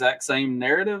the exact same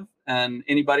narrative, and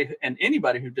anybody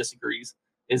who disagrees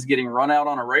is getting run out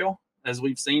on a rail, as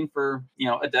we've seen for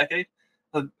a decade.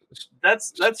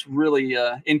 That's really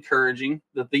encouraging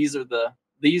that these are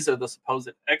the supposed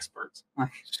experts.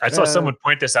 I saw someone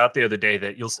point this out the other day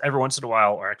that you'll every once in a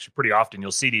while, or actually pretty often,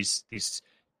 you'll see these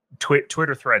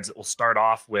Twitter threads that will start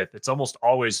off with, it's almost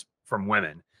always from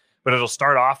women, but it'll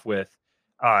start off with,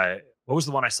 what was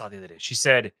the one I saw the other day? She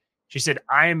said,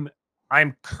 I'm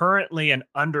currently an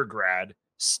undergrad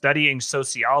studying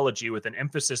sociology with an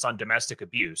emphasis on domestic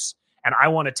abuse. And I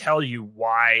want to tell you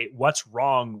what's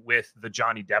wrong with the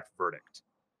Johnny Depp verdict.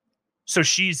 So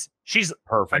she's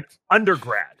Perfect. an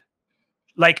undergrad.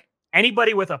 Like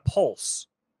anybody with a pulse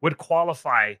would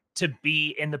qualify to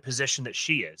be in the position that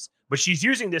she is, but she's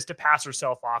using this to pass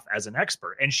herself off as an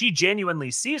expert. And she genuinely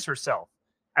sees herself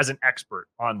as an expert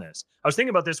on this. I was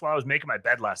thinking about this while I was making my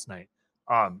bed last night.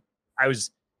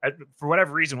 For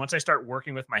whatever reason, once I start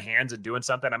working with my hands and doing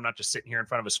something, I'm not just sitting here in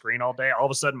front of a screen all day. All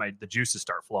of a sudden, the juices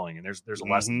start flowing, and there's a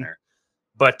lesson there.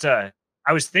 But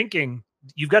I was thinking,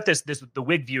 you've got the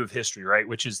Whig view of history, right?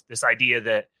 Which is this idea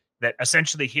that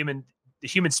essentially the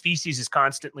human species is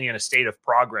constantly in a state of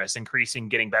progress, increasing,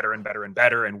 getting better and better and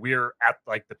better, and we're at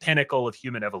like the pinnacle of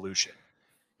human evolution.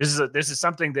 This is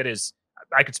something that is,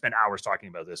 I could spend hours talking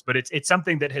about this, but it's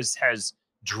something that has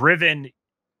driven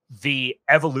the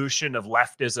evolution of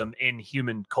leftism in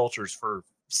human cultures for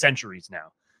centuries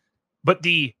now. But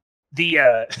the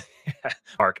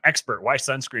Mark, expert, why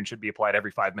sunscreen should be applied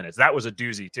every 5 minutes. That was a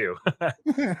doozy too.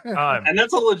 And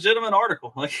that's a legitimate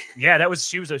article. Like, yeah,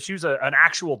 she was an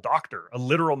actual doctor, a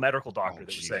literal medical doctor that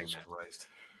was saying that. Christ.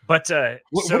 But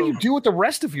what do you do with the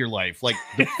rest of your life? Like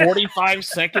the 45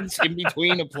 seconds in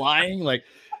between applying? Like,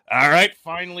 all right,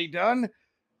 finally done.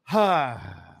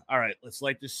 All right, let's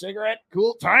light this cigarette.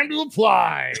 Cool. Time to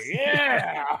apply.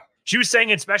 Yeah. She was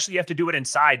saying especially you have to do it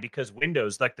inside because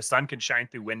windows, like the sun can shine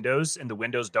through windows and the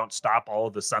windows don't stop all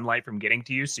of the sunlight from getting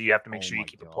to you. So you have to make sure you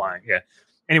keep applying. Yeah.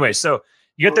 Anyway, so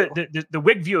you get the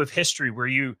Whig view of history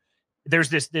where there's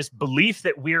this belief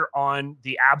that we're on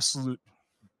the absolute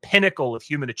pinnacle of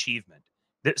human achievement.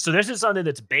 So this is something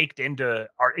that's baked into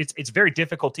it's very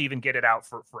difficult to even get it out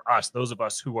for us, those of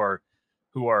us who are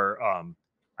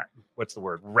what's the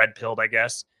word? Red pilled, I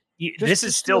guess. This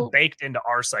is still baked into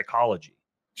our psychology.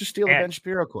 Just steal the Ben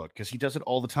Shapiro quote because he does it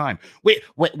all the time. Wait,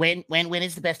 when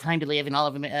is the best time to live in all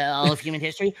of human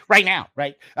history? Right now,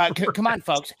 right? Come on,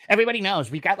 folks. Everybody knows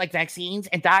we've got like vaccines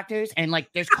and doctors and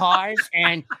like there's cars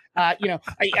and I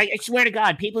swear to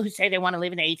God, people who say they want to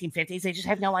live in the 1850s, they just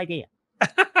have no idea.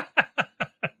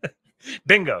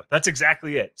 Bingo. That's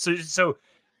exactly it. So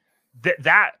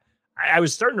that I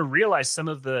was starting to realize some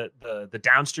of the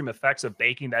downstream effects of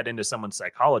baking that into someone's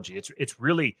psychology. It's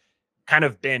really kind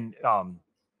of been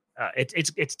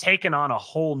it's taken on a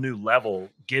whole new level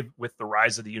with the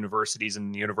rise of the universities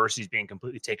and the universities being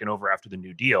completely taken over after the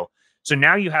New Deal. So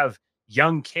now you have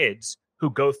young kids who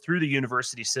go through the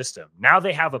university system. Now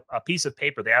they have a piece of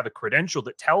paper, they have a credential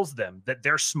that tells them that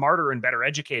they're smarter and better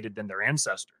educated than their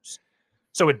ancestors.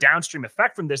 So a downstream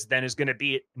effect from this then is going to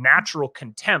be natural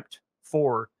contempt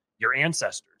for your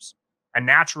ancestors, a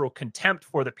natural contempt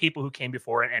for the people who came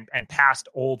before and passed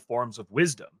old forms of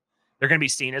wisdom. They're going to be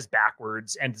seen as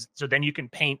backwards. And so then you can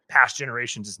paint past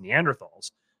generations as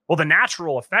Neanderthals. Well, the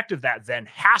natural effect of that then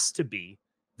has to be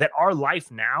that our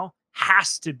life now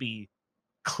has to be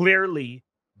clearly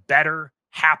better,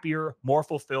 happier, more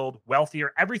fulfilled,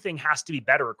 wealthier. Everything has to be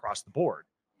better across the board.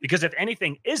 Because if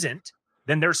anything isn't,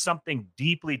 then there's something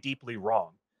deeply, deeply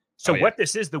wrong. So what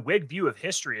this is, the Whig view of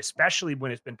history, especially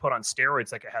when it's been put on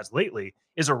steroids like it has lately,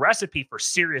 is a recipe for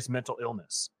serious mental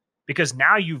illness. Because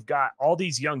now you've got all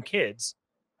these young kids,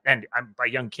 and by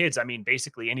young kids, I mean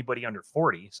basically anybody under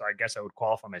 40. So I guess I would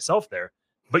qualify myself there.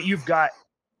 But you've got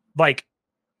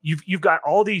you've got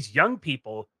all these young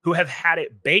people who have had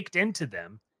it baked into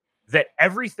them that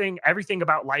everything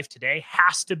about life today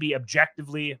has to be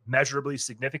objectively, measurably,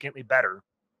 significantly better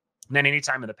than any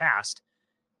time in the past.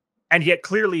 And yet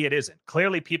clearly it isn't.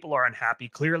 Clearly people are unhappy.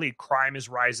 Clearly crime is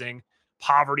rising.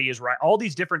 Poverty is right. All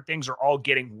these different things are all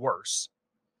getting worse.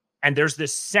 And there's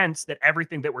this sense that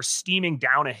everything that we're steaming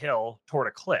down a hill toward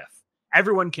a cliff,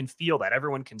 everyone can feel that.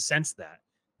 Everyone can sense that.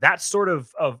 That sort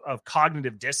of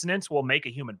cognitive dissonance will make a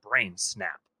human brain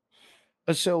snap.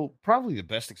 So probably the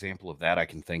best example of that I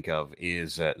can think of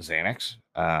is Xanax.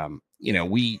 God,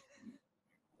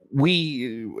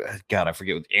 I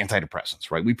forget, antidepressants,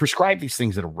 right? We prescribe these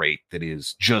things at a rate that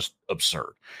is just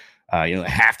absurd.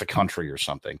 Half the country or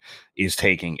something is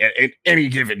taking at any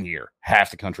given year, half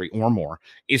the country or more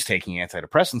is taking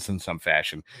antidepressants in some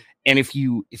fashion. And if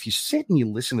you sit and you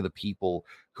listen to the people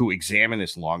who examine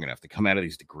this long enough to come out of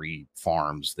these degree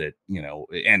farms that,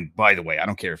 and by the way, I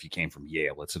don't care if you came from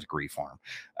Yale, it's a degree farm.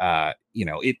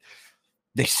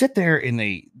 They sit there and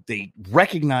they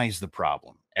recognize the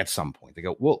problem at some point. They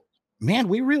go, well, man,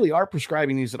 we really are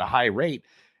prescribing these at a high rate.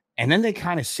 And then they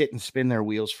kind of sit and spin their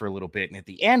wheels for a little bit. And at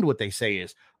the end, what they say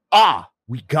is,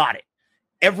 we got it.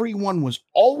 Everyone was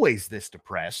always this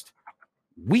depressed.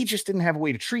 We just didn't have a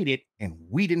way to treat it. And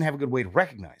we didn't have a good way to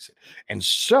recognize it. And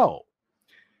so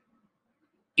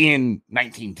in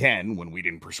 1910, when we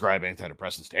didn't prescribe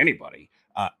antidepressants to anybody,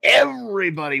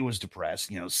 everybody was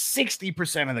depressed,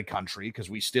 60% of the country, because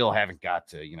we still haven't got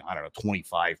to,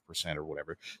 25% or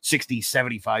whatever, 60,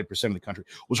 75% of the country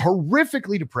was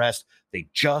horrifically depressed. They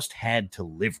just had to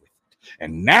live with it.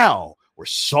 And now we're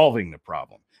solving the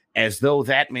problem, as though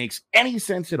that makes any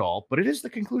sense at all, but it is the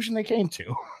conclusion they came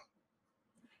to.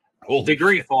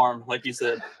 Degree farm, like you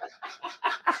said.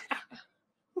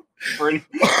 For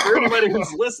anybody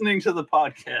who's listening to the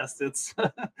podcast, it's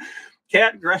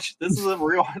this is a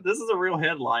real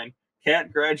headline.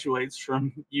 Cat graduates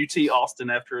from UT Austin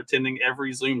after attending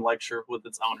every Zoom lecture with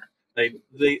its owner.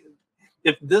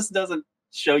 If this doesn't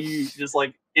show you, just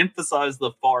like emphasize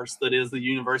the farce that is the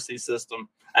university system,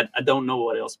 I don't know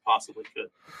what else possibly could.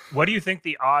 What do you think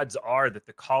the odds are that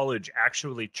the college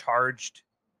actually charged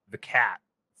the cat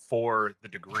for the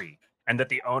degree and that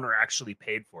the owner actually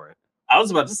paid for it? I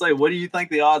was about to say, what do you think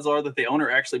the odds are that the owner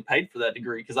actually paid for that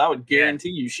degree? Because I would guarantee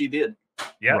you she did.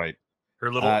 Yeah, right.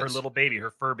 Her little baby,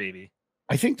 her fur baby.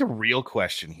 I think the real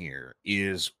question here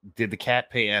is, did the cat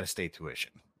pay out-of-state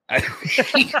tuition? Yeah.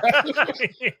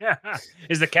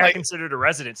 Is the cat considered a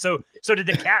resident? So did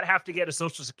the cat have to get a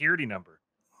social security number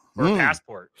or a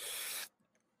passport?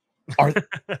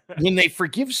 When they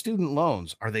forgive student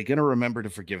loans, are they going to remember to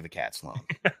forgive the cat's loan?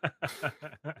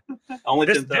 Only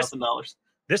 $10,000.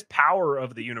 This power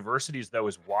of the universities, though,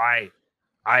 is why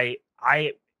I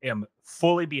am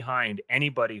fully behind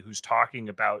anybody who's talking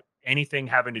about anything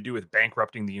having to do with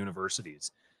bankrupting the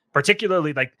universities.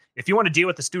 Particularly, like, if you want to deal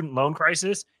with the student loan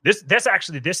crisis, this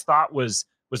thought was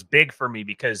big for me,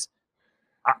 because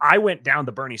I went down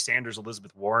the Bernie Sanders,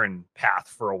 Elizabeth Warren path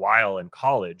for a while in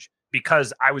college,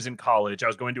 because I was in college. I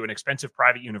was going to an expensive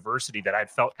private university that I'd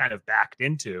felt kind of backed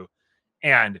into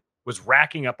and was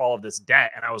racking up all of this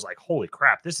debt. And I was like, holy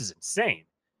crap, this is insane.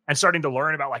 And starting to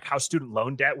learn about like how student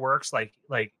loan debt works. Like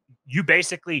you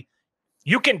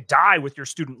can die with your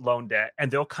student loan debt and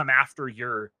they'll come after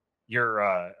the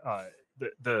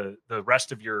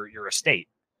rest of your estate.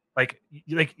 Like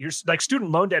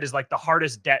student loan debt is like the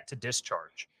hardest debt to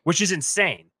discharge, which is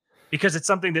insane, because it's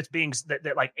something that's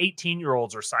that like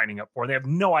 18-year-olds are signing up for. They have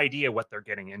no idea what they're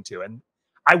getting into. And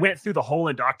I went through the whole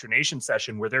indoctrination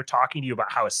session where they're talking to you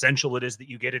about how essential it is that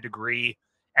you get a degree,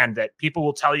 and that people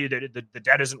will tell you that the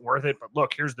debt isn't worth it. But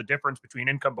look, here's the difference between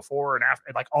income before and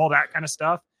after, like all that kind of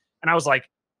stuff. And I was like,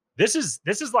 this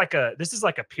is like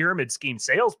a pyramid scheme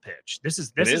sales pitch. This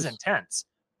is intense.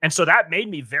 And so that made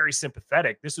me very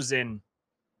sympathetic. This was in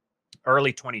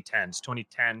early 2010s,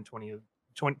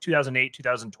 2008,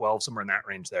 2012, somewhere in that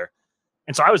range there.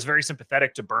 And so I was very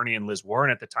sympathetic to Bernie and Liz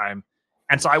Warren at the time.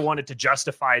 And so I wanted to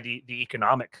justify the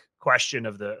economic question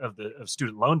of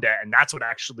student loan debt. And that's what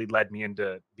actually led me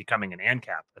into becoming an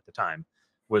ANCAP at the time,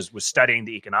 was studying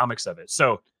the economics of it.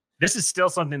 So this is still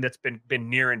something that's been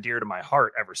near and dear to my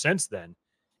heart ever since then.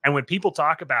 And when people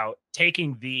talk about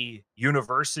taking the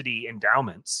university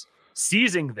endowments,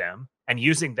 seizing them, and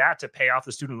using that to pay off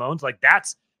the student loans, like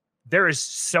there is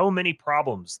so many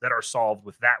problems that are solved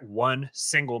with that one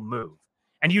single move.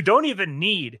 And you don't even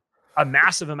need a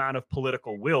massive amount of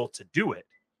political will to do it.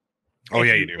 Oh,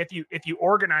 yeah, you do. If you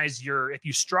organize if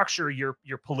you structure your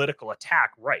political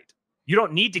attack right, you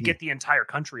don't need to get the entire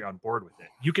country on board with it.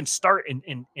 You can start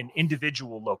in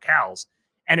individual locales.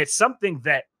 And it's something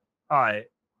that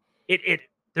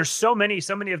there's so many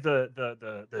of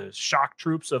the shock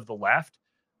troops of the left.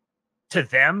 To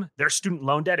them, their student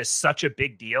loan debt is such a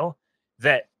big deal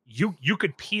that you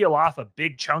could peel off a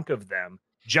big chunk of them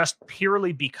just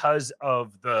purely because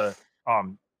of the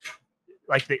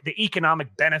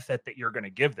economic benefit that you're going to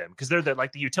give them, because they're the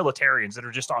utilitarians that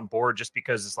are just on board just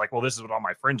because it's like, well, this is what all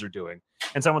my friends are doing.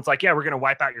 And someone's like, yeah, we're going to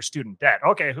wipe out your student debt.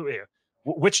 Okay,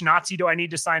 which Nazi do I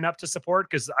need to sign up to support?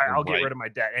 Because I'll get rid of my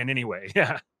debt. And anyway,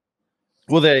 yeah.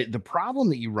 Well, the problem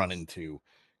that you run into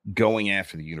going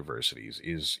after the universities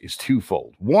is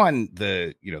twofold. One,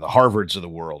 the Harvards of the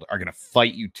world are going to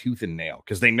fight you tooth and nail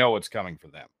because they know it's coming for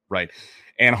them, right?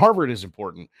 And Harvard is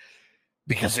important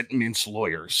because it mints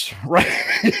lawyers, right?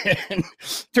 And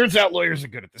turns out lawyers are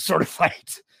good at this sort of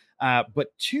fight.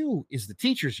 But two is the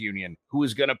teachers union, who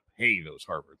is going to pay those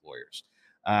Harvard lawyers.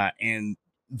 And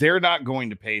they're not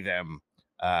going to pay them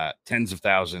tens of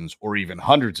thousands or even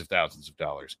hundreds of thousands of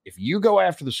dollars. If you go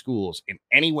after the schools in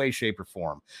any way, shape, or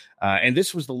form, and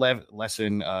this was the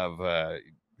lesson of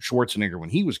Schwarzenegger when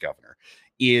he was governor,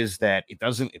 is that it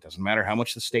doesn't matter how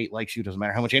much the state likes you, it doesn't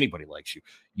matter how much anybody likes you.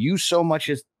 You so much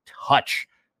as touch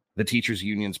the teachers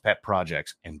union's pet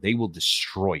projects, and they will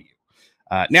destroy you.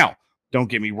 Now, don't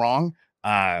get me wrong.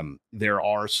 There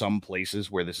are some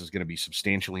places where this is going to be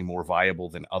substantially more viable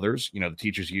than others. The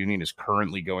teachers union is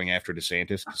currently going after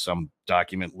DeSantis because some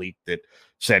document leaked that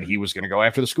said he was going to go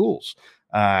after the schools.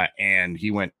 And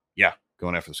he went, yeah,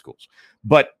 going after the schools.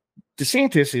 But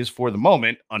DeSantis is, for the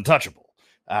moment, untouchable.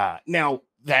 Now,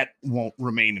 that won't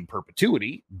remain in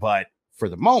perpetuity, but for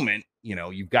the moment,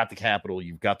 you've got the capital,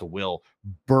 you've got the will,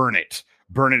 burn it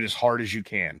as hard as you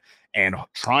can, and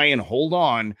try and hold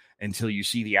on until you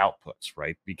see the outputs,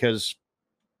 right? Because,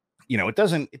 it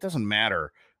doesn't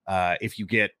matter if you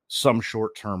get some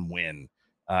short-term win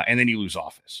and then you lose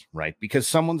office, right? Because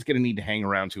someone's going to need to hang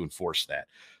around to enforce that.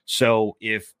 So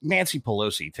if Nancy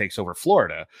Pelosi takes over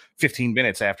Florida 15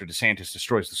 minutes after DeSantis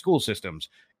destroys the school systems,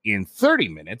 in 30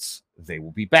 minutes, they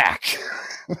will be back.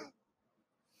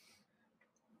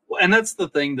 And that's the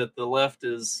thing that the left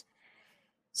is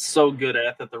so good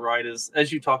at, that the right is,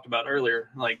 as you talked about earlier,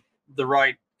 like the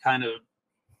right kind of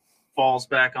falls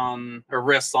back on or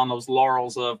rests on those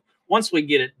laurels of, once we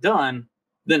get it done,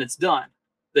 then it's done.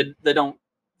 They don't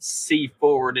see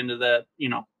forward into that,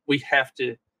 we have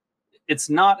to, it's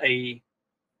not a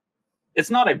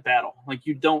battle. Like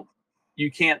you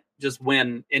can't just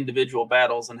win individual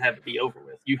battles and have it be over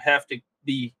with. You have to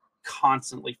be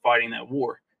constantly fighting that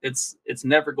war. It's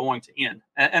never going to end.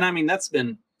 And I mean, that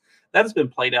has been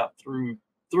played out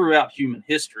throughout human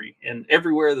history, and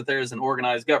everywhere that there is an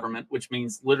organized government, which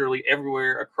means literally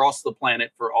everywhere across the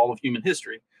planet for all of human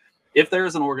history. If there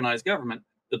is an organized government,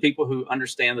 the people who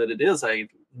understand that it is a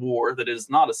war, that is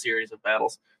not a series of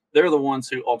battles, they're the ones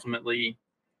who ultimately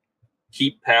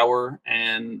keep power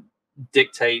and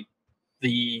dictate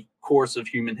the course of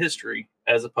human history,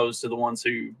 as opposed to the ones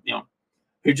who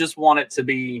just want it to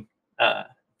be,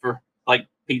 for like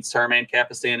Pete's term,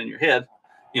 Ancapistan in your head.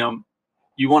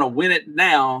 You want to win it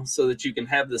now so that you can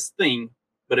have this thing.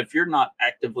 But if you're not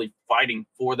actively fighting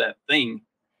for that thing,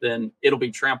 then it'll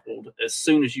be trampled as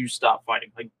soon as you stop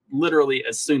fighting. Like literally,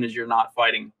 as soon as you're not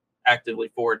fighting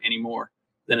actively for it anymore,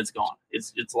 then it's gone.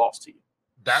 It's lost to you.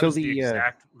 That was the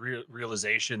exact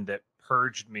realization that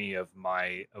purged me of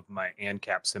my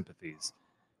ANCAP sympathies.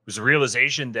 It was a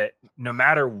realization that no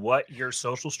matter what your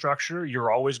social structure, you're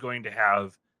always going to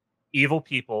have evil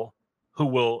people who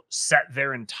will set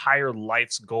their entire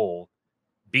life's goal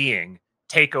being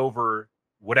take over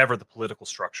whatever the political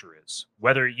structure is.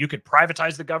 Whether you could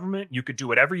privatize the government, you could do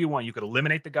whatever you want, you could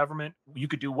eliminate the government, you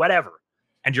could do whatever.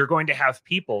 And you're going to have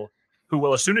people who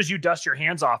will, as soon as you dust your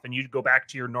hands off and you go back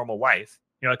to your normal life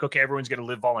you're like, okay, everyone's going to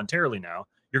live voluntarily now.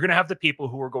 You're going to have the people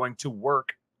who are going to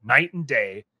work night and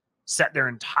day, set their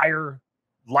entire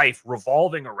life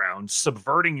revolving around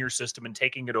subverting your system and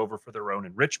taking it over for their own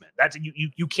enrichment. That's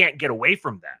you can't get away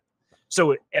from that.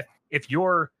 So if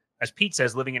you're, as Pete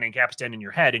says, living in Ancapistan in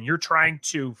your head and you're trying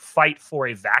to fight for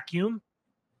a vacuum,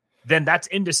 then that's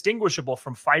indistinguishable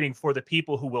from fighting for the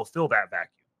people who will fill that vacuum.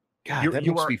 God, that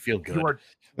makes me feel good.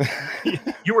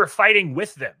 You are fighting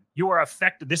with them. You are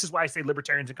affected. This is why I say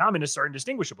libertarians and communists are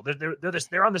indistinguishable.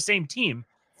 They're on the same team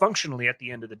functionally at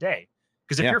the end of the day.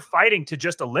 Because if you're fighting to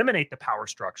just eliminate the power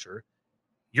structure,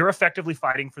 you're effectively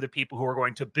fighting for the people who are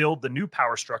going to build the new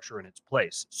power structure in its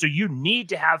place. So you need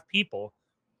to have people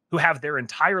who have their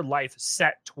entire life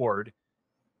set toward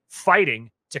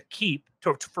fighting to keep,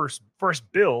 to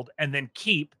first build and then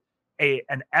keep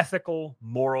an ethical,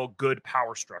 moral, good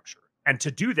power structure. And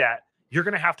to do that, you're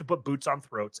going to have to put boots on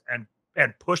throats and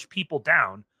push people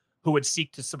down who would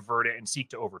seek to subvert it and seek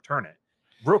to overturn it.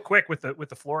 Real quick with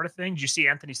the Florida thing, did you see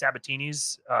Anthony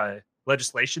Sabatini's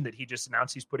legislation that he just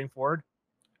announced he's putting forward?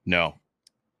 No.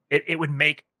 It would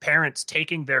make parents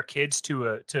taking their kids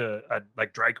to a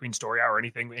like drag queen story hour or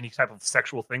anything, any type of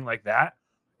sexual thing like that.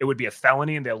 It would be a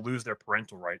felony and they'll lose their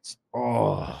parental rights.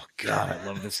 Oh God, I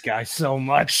love this guy so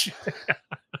much.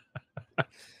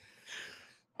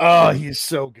 Oh, he's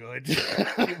so good.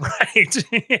 Right.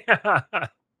 Yeah.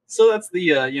 So that's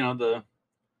the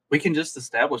we can just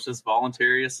establish this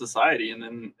voluntarist society and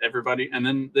then everybody, and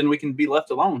then we can be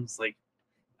left alone. It's like,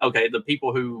 okay, the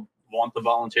people who want the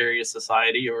voluntarist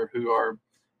society or who are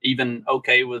even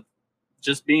okay with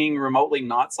just being remotely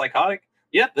not psychotic,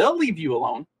 yeah, they'll leave you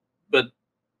alone.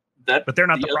 But they're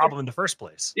not the problem in the first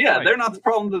place. Yeah, right. They're not the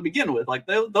problem to begin with. Like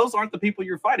those aren't the people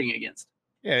you're fighting against.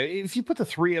 Yeah, if you put the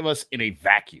three of us in a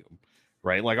vacuum,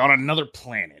 right, like on another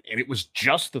planet, and it was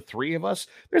just the three of us,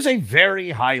 there's a very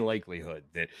high likelihood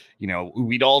that,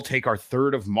 we'd all take our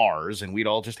third of Mars and we'd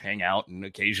all just hang out and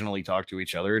occasionally talk to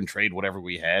each other and trade whatever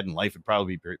we had, and life would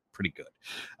probably be pretty good.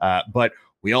 But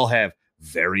we all have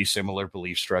very similar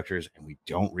belief structures, and we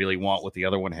don't really want what the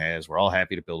other one has. We're all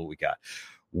happy to build what we got.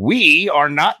 We are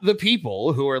not the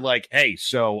people who are like, hey,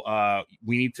 so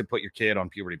we need to put your kid on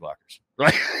puberty blockers.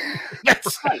 Right.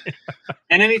 That's right.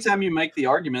 And anytime you make the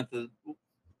argument that,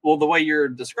 well, the way you're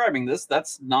describing this,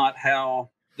 that's not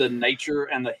how the nature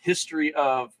and the history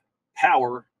of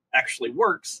power actually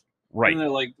works. Right. And they're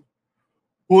like,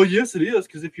 well, yes, it is.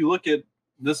 Because if you look at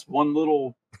this one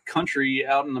little country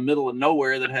out in the middle of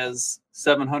nowhere that has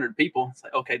 700 people, it's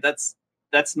like, okay, that's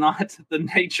not the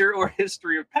nature or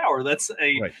history of power. That's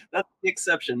the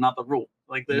exception, not the rule.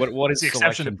 Like what is the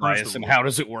exception selection bias and how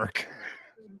does it work?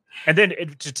 And then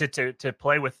to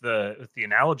play with the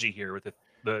analogy here with the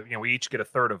we each get a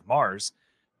third of Mars.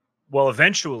 Well,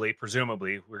 eventually,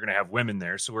 presumably, we're going to have women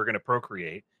there, so we're going to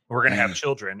procreate. We're going to have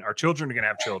children. Our children are going to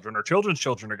have children. Our children's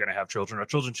children are going to have children. Our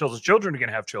children's children are going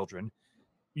to have children.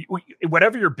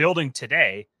 Whatever you're building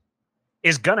today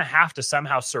is going to have to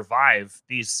somehow survive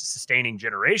these sustaining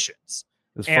generations.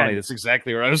 It's funny. That's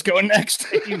exactly where I was going next.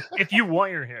 if you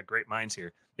want your great minds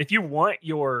here, if you want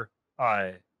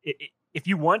if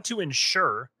you want to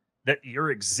ensure that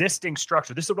your existing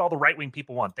structure, this is what all the right-wing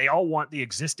people want. They all want the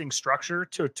existing structure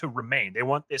to remain. They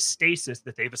want this stasis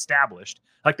that they've established.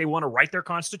 Like they want to write their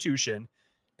constitution,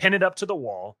 pin it up to the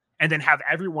wall, and then have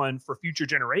everyone for future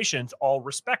generations all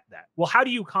respect that. Well, how do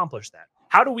you accomplish that?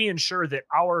 How do we ensure that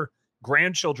our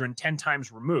grandchildren 10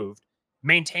 times removed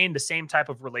maintain the same type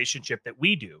of relationship that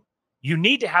we do? You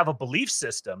need to have a belief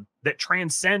system that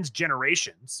transcends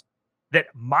generations, that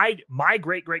my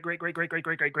great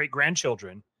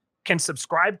grandchildren can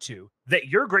subscribe to, that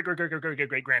your great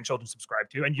grandchildren subscribe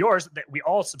to, and yours that we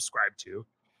all subscribe to.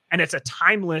 And it's a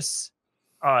timeless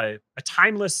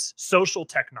social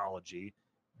technology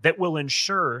that will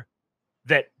ensure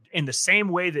that in the same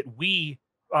way that we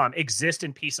exist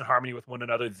in peace and harmony with one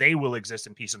another, they will exist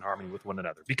in peace and harmony with one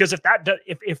another. Because if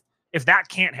that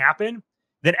can't happen,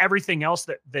 then everything else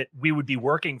that we would be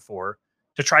working for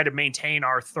to try to maintain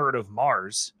our third of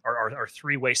Mars, or our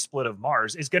three-way split of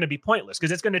Mars, is going to be pointless because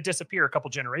it's going to disappear a couple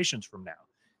generations from now.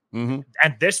 Mm-hmm.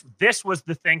 And this was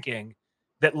the thinking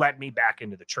that led me back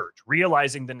into the church,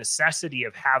 realizing the necessity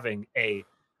of having a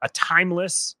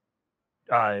timeless,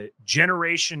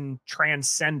 generation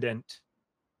transcendent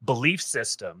belief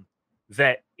system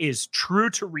that is true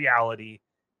to reality,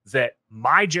 that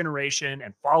my generation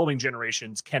and following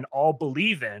generations can all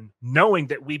believe in, knowing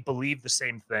that we believe the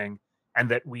same thing and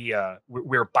that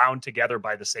we're bound together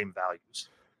by the same values.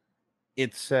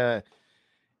 It's a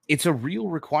real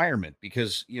requirement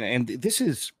because, and this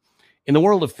is, in the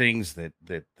world of things that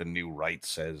the new right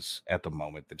says at the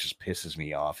moment that just pisses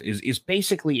me off is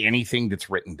basically anything that's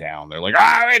written down. They're like,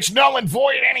 it's null and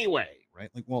void anyway, right?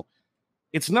 Like, well,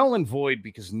 it's null and void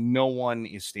because no one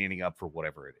is standing up for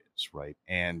whatever it is, right?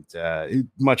 And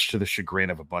much to the chagrin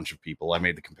of a bunch of people, I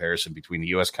made the comparison between the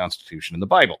U.S. Constitution and the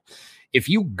Bible. If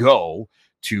you go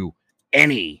to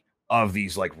any of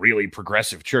these like really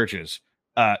progressive churches,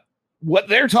 what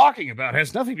they're talking about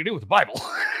has nothing to do with the Bible,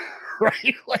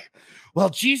 right? Like, well,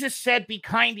 Jesus said, be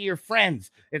kind to your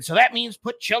friends. And so that means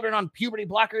put children on puberty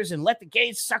blockers and let the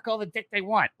gays suck all the dick they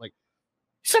want. Like,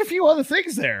 he said a few other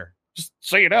things there, just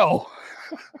so you know.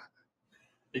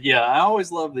 Yeah, I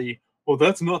always love well,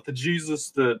 that's not the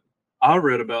Jesus that I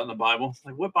read about in the Bible.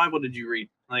 Like, what Bible did you read?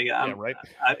 Like, Yeah, right.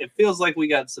 It feels like we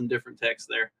got some different texts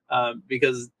there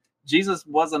because Jesus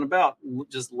wasn't about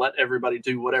just let everybody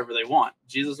do whatever they want.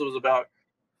 Jesus was about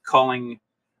calling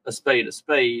a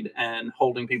spade and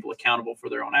holding people accountable for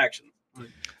their own actions.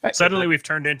 Suddenly we've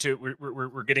turned into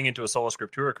we're getting into a sola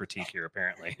scriptura critique here,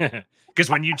 apparently. Because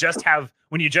when you just have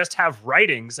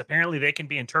writings, apparently they can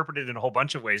be interpreted in a whole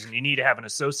bunch of ways, and you need to have an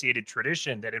associated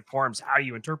tradition that informs how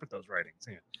you interpret those writings.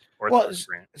 Yeah.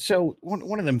 So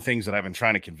one of them things that I've been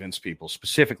trying to convince people,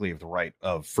 specifically of the right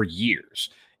of for years,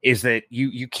 is that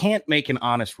you can't make an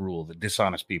honest rule that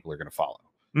dishonest people are going to follow.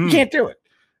 You can't do it.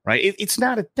 Right? It's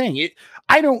not a thing.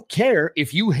 I don't care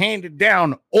if you handed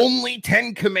down only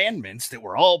 10 commandments that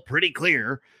were all pretty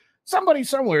clear. Somebody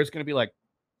somewhere is going to be like,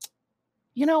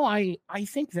 I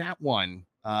think that one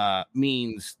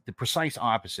means the precise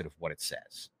opposite of what it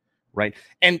says. Right?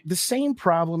 And the same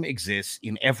problem exists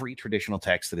in every traditional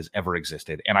text that has ever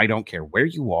existed. And I don't care where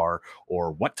you are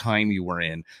or what time you were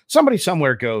in. Somebody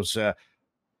somewhere goes,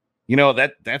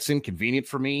 that's inconvenient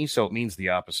for me. So it means the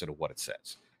opposite of what it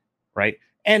says. Right?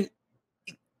 And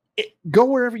go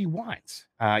wherever you want.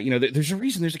 There's a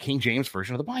reason there's a King James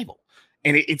version of the Bible.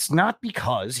 And it's not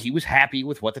because he was happy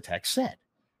with what the text said,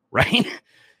 right?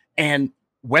 And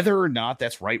whether or not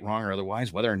that's right, wrong, or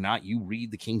otherwise, whether or not you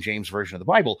read the King James version of the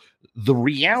Bible, the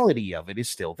reality of it is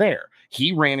still there.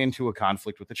 He ran into a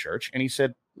conflict with the church and he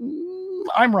said,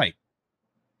 I'm right.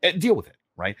 Deal with it,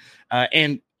 right?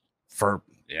 And for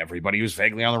everybody who's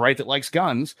vaguely on the right that likes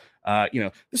guns,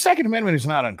 the Second Amendment is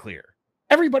not unclear.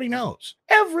 Everybody knows.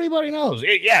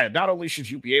 Yeah, not only should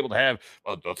you be able to have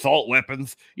assault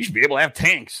weapons, you should be able to have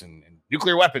tanks and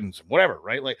nuclear weapons and whatever,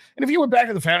 right? Like, and if you went back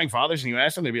to the founding fathers and you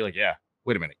asked them, they'd be like, yeah,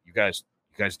 wait a minute, you guys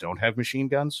don't have machine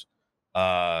guns?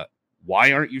 Why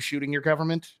aren't you shooting your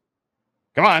government?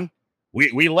 Come on.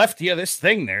 We left you this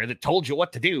thing there that told you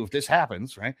what to do if this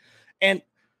happens, right? And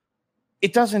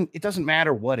it doesn't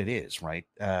matter what it is, right?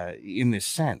 In this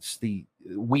sense,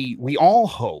 we all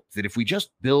hope that if we just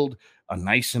build a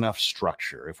nice enough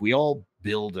structure, if we all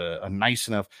build a nice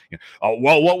enough,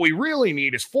 what we really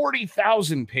need is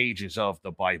 40,000 pages of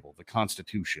the Bible, the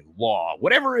Constitution, law,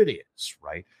 whatever it is,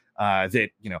 right?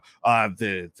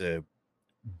 The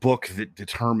book that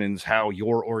determines how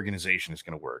your organization is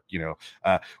going to work.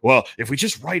 If we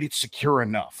just write it secure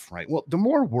enough, right? Well, the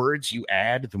more words you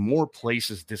add, the more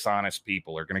places dishonest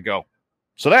people are going to go.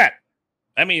 So that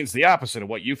means the opposite of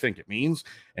what you think it means.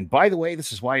 And by the way,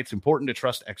 this is why it's important to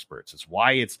trust experts. It's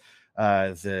why it's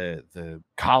the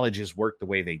colleges work the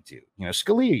way they do.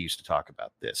 Scalia used to talk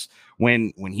about this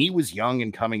when he was young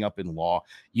and coming up in law.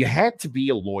 You had to be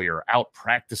a lawyer out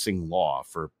practicing law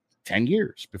for 10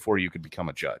 years before you could become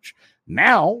a judge.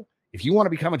 Now, if you want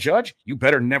to become a judge, you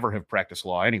better never have practiced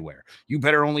law anywhere. You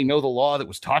better only know the law that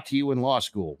was taught to you in law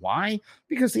school. Why?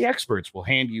 Because the experts will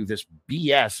hand you this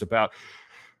BS about,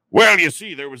 well, you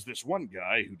see, there was this one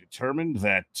guy who determined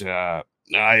that,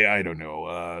 I don't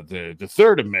know, the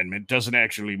Third Amendment doesn't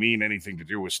actually mean anything to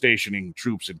do with stationing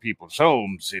troops in people's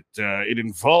homes. It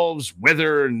involves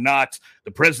whether or not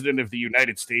the President of the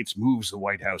United States moves the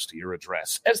White House to your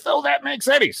address, as though that makes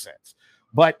any sense.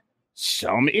 But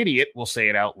some idiot will say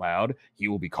it out loud. He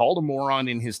will be called a moron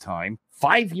in his time.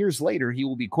 5 years later, he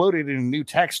will be quoted in a new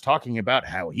text talking about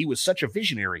how he was such a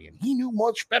visionary and he knew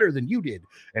much better than you did,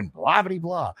 and blah, blah,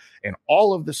 blah. And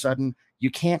all of a sudden,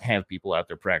 you can't have people out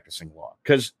there practicing law,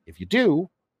 because if you do,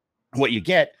 what you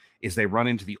get is they run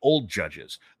into the old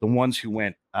judges, the ones who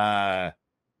went, that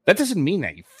doesn't mean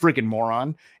that, you friggin'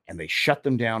 moron, and they shut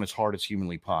them down as hard as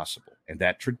humanly possible. And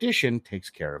that tradition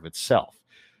takes care of itself.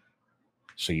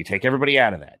 So you take everybody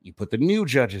out of that. You put the new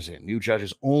judges in. New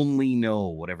judges only know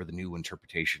whatever the new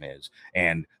interpretation is.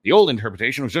 And the old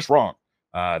interpretation was just wrong.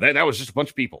 That was just a bunch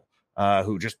of people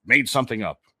who just made something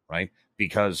up, right?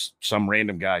 Because some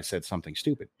random guy said something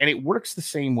stupid. And it works the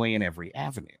same way in every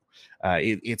avenue.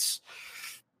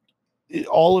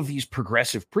 all of these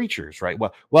progressive preachers, right?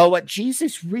 Well, what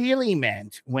Jesus really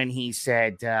meant when he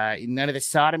said none of the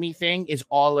sodomy thing is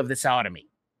all of the sodomy,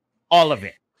 all of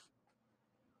it.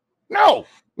 No.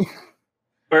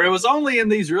 Or it was only in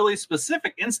these really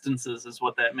specific instances is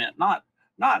what that meant. Not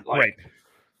like right.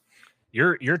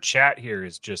 Your chat here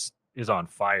is on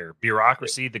fire.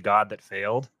 Bureaucracy, the god that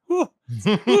failed.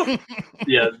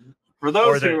 Yeah. For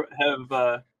those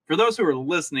who are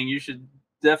listening, you should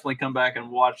definitely come back and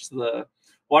watch the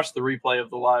replay of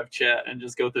the live chat and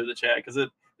just go through the chat, because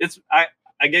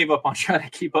I gave up on trying to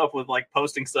keep up with like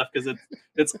posting stuff because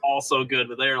it's all so good,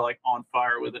 but they're like on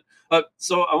fire with it.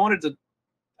 So I wanted to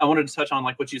touch on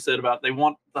like what you said about they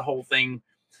want the whole thing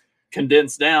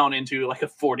condensed down into like a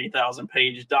 40,000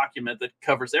 page document that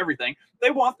covers everything. They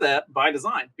want that by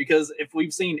design, because if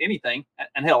we've seen anything,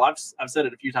 and hell, I've said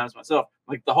it a few times myself,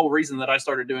 like the whole reason that I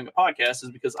started doing a podcast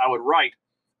is because I would write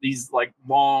these like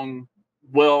long,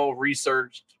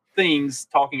 well-researched things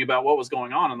talking about what was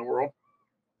going on in the world,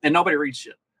 and nobody reads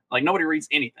shit. Like nobody reads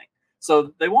anything.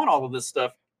 So they want all of this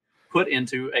stuff put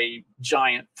into a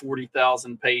giant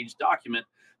 40,000 page document,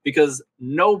 because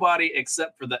nobody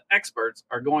except for the experts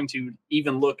are going to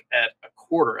even look at a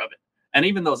quarter of it. And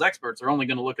even those experts are only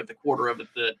going to look at the quarter of it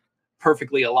that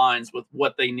perfectly aligns with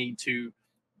what they need to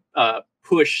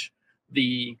push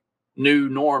the new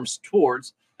norms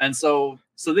towards. And so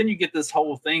then you get this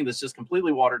whole thing that's just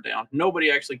completely watered down.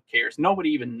 Nobody actually cares. Nobody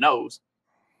even knows.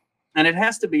 And it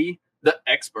has to be the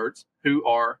experts who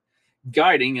are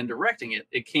guiding and directing it.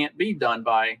 It can't be done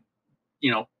by,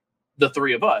 the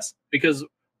three of us, because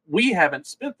we haven't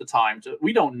spent the time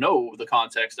we don't know the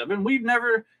context of it. And we've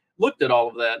never looked at all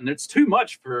of that. And it's too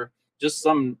much for just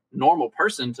some normal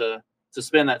person to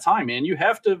spend that time in. You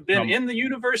have to have been in the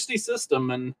university system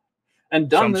and done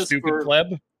some this stupid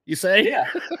pleb, you say? Yeah.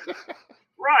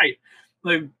 Right.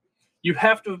 Like, you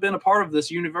have to have been a part of this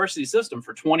university system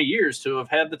for 20 years to have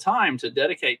had the time to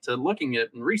dedicate to looking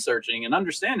at and researching and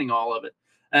understanding all of it.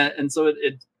 And so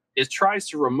it tries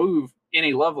to remove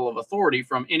any level of authority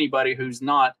from anybody who's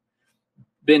not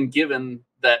been given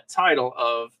that title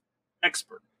of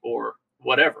expert or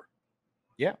whatever.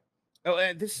 Yeah. Oh,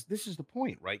 and this is the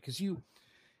point, right? Because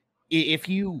if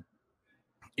you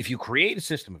create a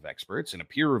system of experts and a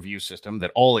peer review system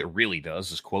that all it really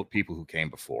does is quote people who came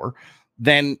before,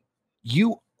 then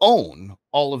you own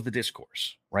all of the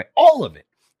discourse, right? All of it.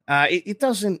 It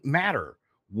doesn't matter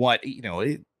what,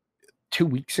 2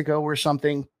 weeks ago or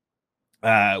something,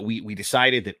 we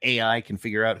decided that AI can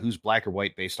figure out who's black or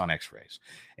white based on x-rays.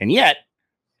 And yet,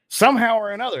 somehow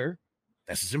or another,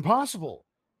 this is impossible.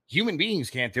 Human beings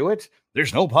can't do it.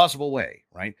 There's no possible way,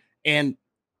 right? And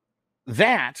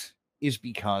that is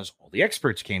because all the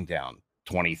experts came down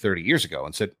 20, 30 years ago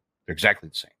and said, they're exactly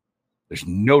the same. There's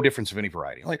no difference of any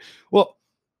variety. Like, well,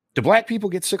 do black people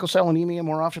get sickle cell anemia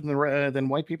more often than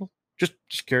white people? Just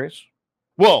curious.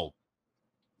 Well,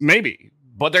 maybe,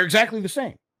 but they're exactly the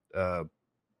same. But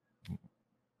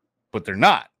they're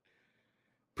not,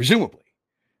 presumably,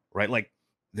 right? Like,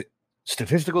 the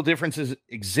statistical differences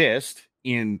exist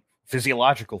in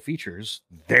physiological features,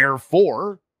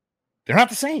 therefore, they're not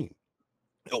the same.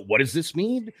 What does this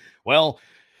mean? Well,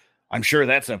 I'm sure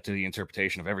that's up to the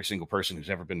interpretation of every single person who's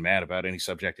ever been mad about any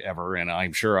subject ever, and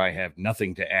I'm sure I have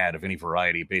nothing to add of any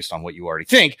variety based on what you already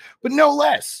think, but no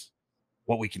less.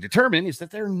 What we can determine is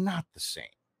that they're not the same,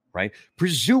 right?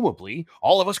 Presumably,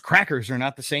 all of us crackers are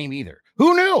not the same either.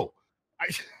 Who knew?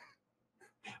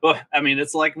 Well, I mean,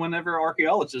 it's like whenever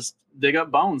archaeologists dig up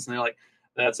bones and they're like,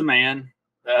 that's a man,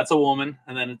 that's a woman,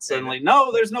 and then it's suddenly,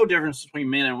 no, there's no difference between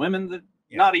men and women.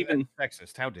 Not even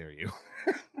sexist. How dare you?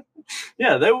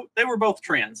 Yeah, they were both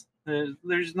trans.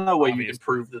 There's no way you can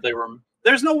prove that they were.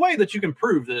 There's no way that you can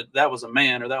prove that was a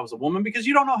man or that was a woman, because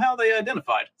you don't know how they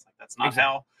identified. It's like, that's not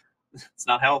how. It's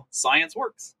not how science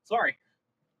works. Sorry.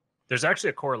 There's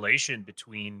actually a correlation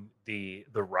between the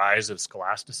rise of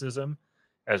scholasticism.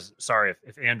 Sorry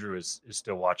if Andrew is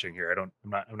still watching here.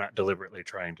 I'm not deliberately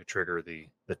trying to trigger the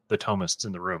Thomists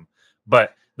in the room,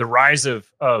 but the rise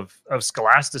of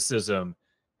scholasticism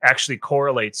actually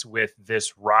correlates with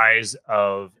this rise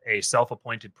of a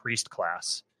self-appointed priest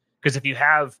class. Because if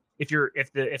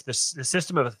the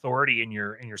system of authority in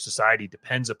your society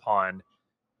depends upon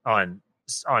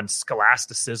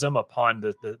scholasticism, upon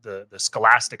the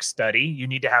scholastic study, you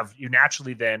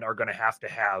naturally then are going to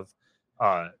have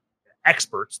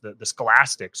experts, the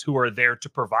scholastics, who are there to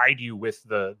provide you with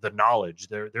the knowledge.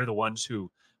 They're the ones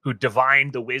who divine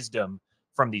the wisdom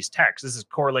from these texts. This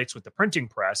correlates with the printing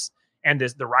press and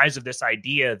the rise of this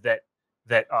idea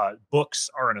that books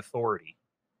are an authority.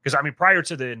 Because I mean, prior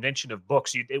to the invention of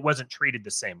books, it wasn't treated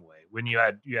the same way. When you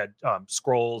had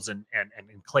scrolls and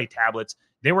clay tablets,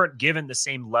 they weren't given the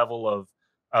same level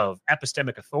of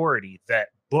epistemic authority that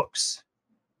books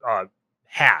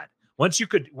had. Once you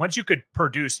could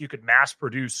mass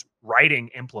produce writing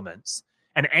implements,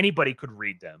 and anybody could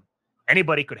read them,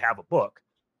 anybody could have a book.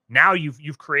 Now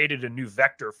you've created a new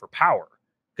vector for power,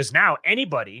 because now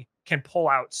anybody can pull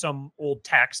out some old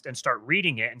text and start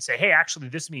reading it and say, hey, actually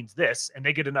this means this, and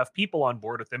they get enough people on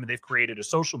board with them and they've created a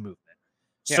social movement.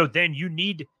 Yeah. So then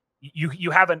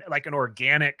you have an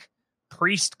organic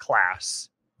priest class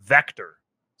vector.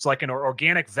 It's like an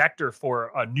organic vector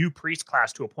for a new priest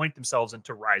class to appoint themselves and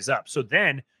to rise up. So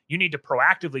then you need to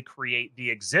proactively create the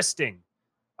existing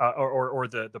or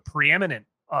the preeminent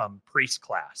priest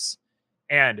class.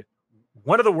 And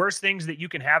one of the worst things that you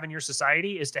can have in your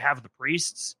society is to have the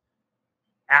priests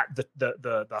at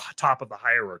the top of the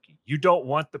hierarchy. You don't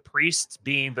want the priests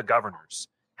being the governors.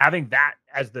 Having that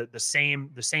as the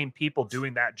same people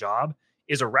doing that job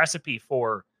is a recipe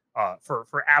for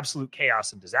absolute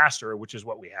chaos and disaster, which is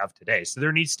what we have today. So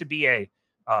there needs to be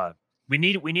we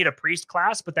need a priest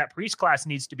class, but that priest class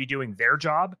needs to be doing their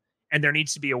job, and there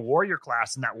needs to be a warrior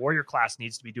class, and that warrior class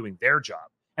needs to be doing their job.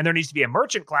 And there needs to be a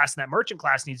merchant class, and that merchant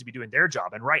class needs to be doing their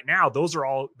job. And right now, those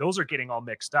are getting all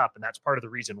mixed up, and that's part of the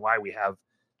reason why we have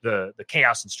the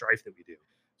chaos and strife that we do.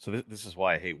 So this is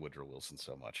why I hate Woodrow Wilson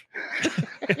so much.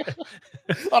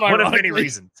 One of many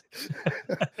reasons.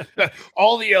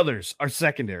 All the others are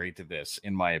secondary to this,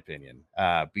 in my opinion,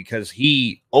 because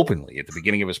he openly, at the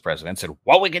beginning of his presidency, said,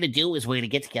 what we're going to do is we're going to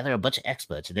get together a bunch of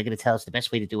experts, and they're going to tell us the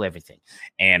best way to do everything.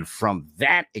 And from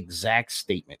that exact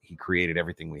statement, he created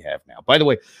everything we have now. By the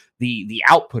way, the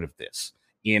output of this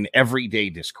in everyday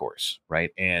discourse,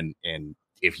 right? And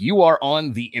if you are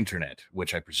on the internet,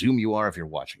 which I presume you are if you're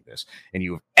watching this, and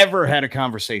you have ever had a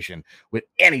conversation with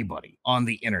anybody on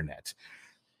the internet,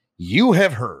 you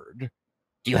have heard.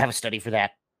 Do you have a study for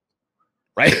that?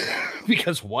 Right?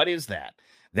 Because what is that?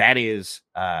 That is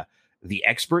the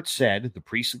expert said, the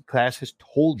priest class has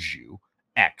told you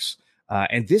X.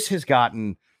 And this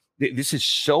is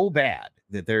so bad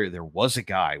that there was a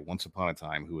guy once upon a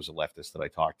time who was a leftist that I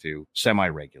talked to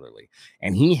semi-regularly,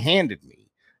 and he handed me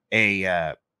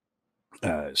a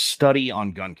study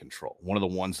on gun control, one of the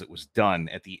ones that was done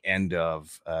at the end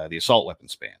of the assault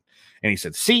weapons ban. And he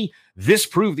said, see, this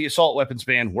proved the assault weapons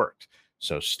ban worked.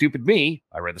 So stupid me,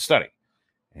 I read the study.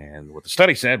 And what the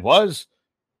study said was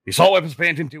the assault weapons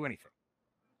ban didn't do anything.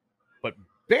 But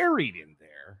buried in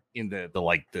there, in the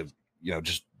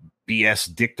just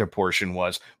BS dicta portion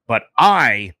was, but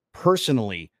I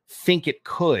personally think it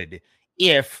could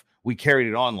if we carried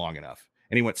it on long enough.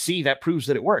 And he went, see, that proves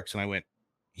that it works. And I went,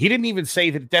 he didn't even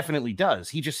say that it definitely does.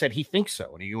 He just said he thinks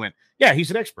so. And he went, yeah,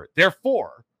 he's an expert.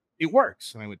 Therefore, it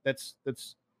works. And I went, that's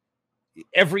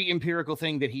every empirical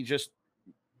thing that he just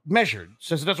measured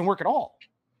says it doesn't work at all.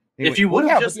 If you would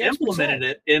have just implemented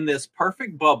it in this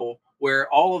perfect bubble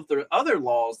where all of the other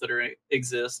laws that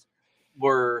exist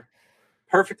were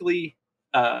perfectly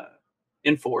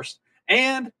enforced,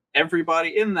 and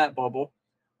everybody in that bubble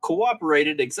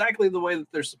cooperated exactly the way that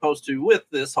they're supposed to with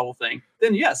this whole thing,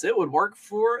 then yes, it would work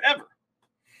forever.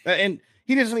 And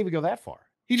he doesn't even go that far.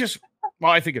 He just,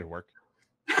 well, I think it'd work.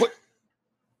 What?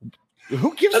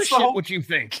 Who gives a shit what you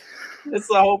think? It's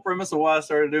the whole premise of why I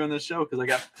started doing this show, because I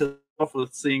got pissed off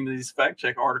with seeing these fact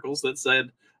check articles that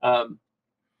said,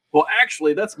 well,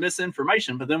 actually, that's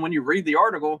misinformation. But then when you read the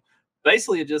article,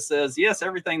 basically it just says, yes,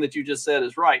 everything that you just said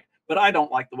is right, but I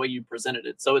don't like the way you presented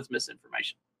it, so it's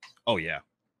misinformation. Oh, yeah.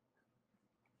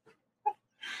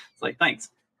 It's like, thanks.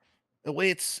 The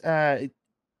way it's,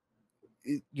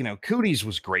 Cooties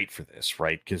was great for this,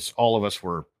 right? Because all of us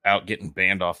were out getting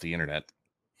banned off the internet.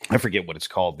 I forget what it's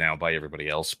called now by everybody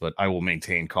else, but I will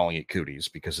maintain calling it Cooties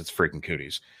because it's freaking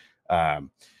Cooties.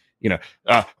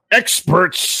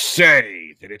 Experts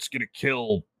say that it's going to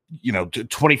kill,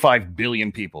 25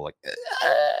 billion people. Like,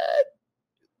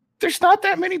 there's not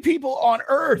that many people on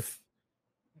Earth.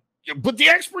 But the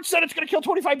experts said it's going to kill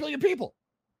 25 billion people.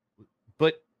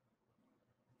 But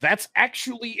that's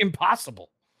actually impossible.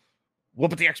 Well,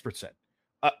 but the experts said,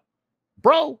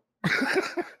 bro,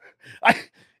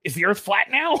 is the Earth flat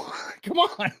now? Come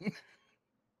on.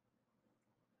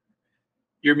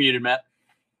 You're muted, Matt.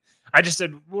 I just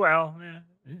said, well,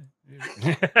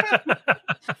 yeah.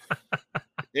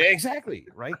 Yeah, exactly.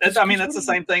 Right. That's the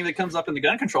same thing that comes up in the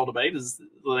gun control debate, is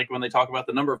like when they talk about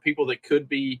the number of people that could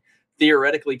be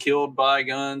theoretically killed by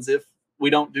guns if we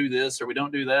don't do this or we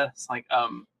don't do that. It's like,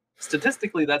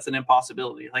 statistically, that's an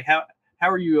impossibility. Like, how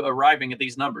are you arriving at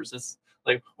these numbers? It's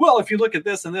Like, well, if you look at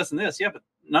this and this and this, yeah, but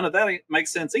none of that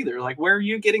makes sense either. Like, where are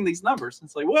you getting these numbers?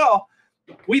 It's like, well,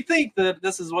 we think that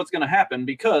this is what's going to happen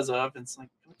because of. It's like,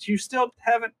 but you still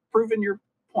haven't proven your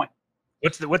point.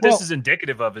 What this is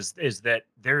indicative of is that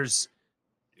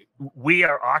we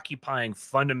are occupying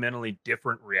fundamentally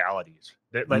different realities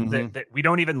that we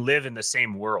don't even live in the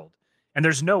same world. And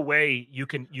there's no way you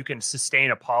can sustain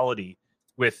a polity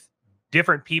with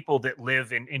different people that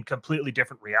live in completely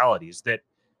different realities. That,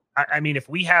 I mean, if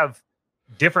we have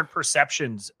different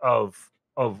perceptions of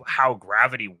how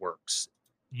gravity works,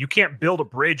 you can't build a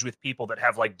bridge with people that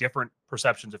have like different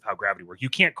perceptions of how gravity works. You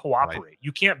can't cooperate. Right.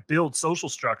 You can't build social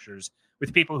structures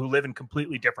with people who live in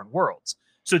completely different worlds.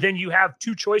 So then you have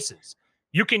two choices.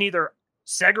 You can either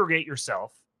segregate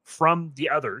yourself from the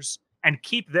others and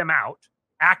keep them out,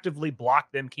 actively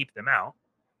block them, keep them out,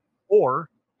 or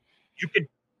you could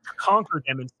conquer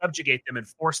them and subjugate them and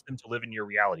force them to live in your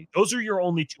reality. Those are your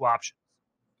only two options.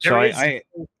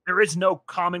 There is no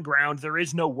common ground. There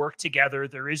is no work together.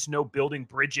 There is no building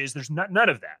bridges. There's none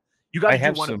of that. You got to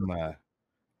do one of them. I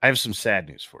have some sad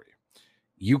news for you.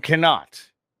 You cannot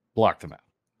block them out.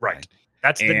 Right.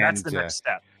 That's the next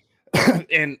step.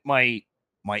 And my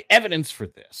evidence for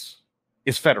this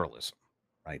is federalism,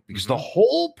 right? Because the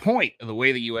whole point of the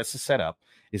way the U.S. is set up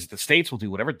is that the states will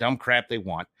do whatever dumb crap they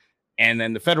want, and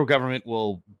then the federal government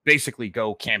will basically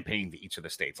go campaign to each of the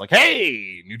states. Like,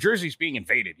 hey, New Jersey's being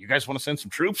invaded. You guys want to send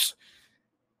some troops?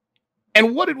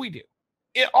 And what did we do?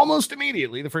 Almost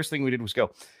immediately, the first thing we did was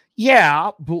go,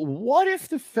 yeah, but what if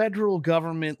the federal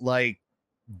government,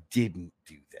 didn't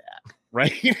do that,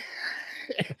 right?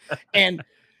 And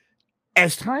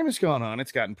as time has gone on,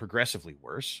 it's gotten progressively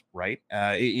worse, right?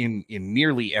 In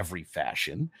nearly every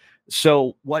fashion.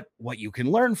 So what you can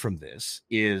learn from this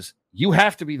is you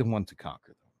have to be the one to conquer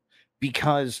them,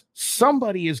 because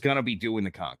somebody is going to be doing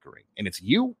the conquering, and it's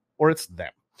you or it's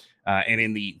them. And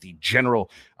in the general,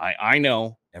 I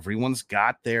know everyone's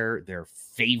got their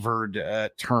favored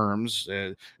terms.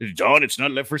 Don, it's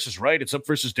not left versus right. It's up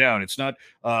versus down. It's not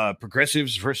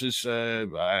progressives versus,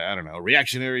 I don't know,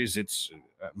 reactionaries. It's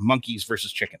monkeys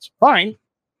versus chickens. Fine.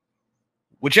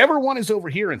 Whichever one is over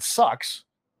here and sucks,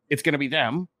 it's going to be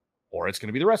them or it's going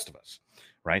to be the rest of us,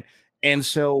 right? And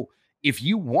so if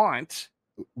you want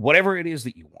whatever it is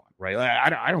that you want, right?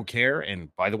 I don't care.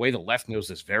 And by the way, the left knows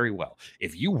this very well.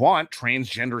 If you want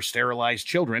transgender sterilized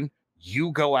children,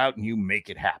 you go out and you make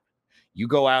it happen. You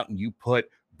go out and you put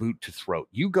boot to throat.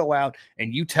 You go out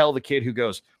and you tell the kid who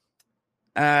goes,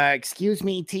 excuse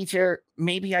me, teacher,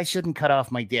 maybe I shouldn't cut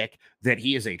off my dick, that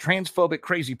he is a transphobic,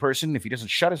 crazy person. If he doesn't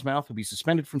shut his mouth, he'll be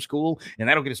suspended from school, and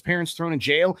that'll get his parents thrown in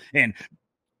jail. And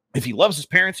if he loves his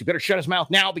parents, he better shut his mouth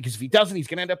now, because if he doesn't, he's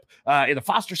going to end up in the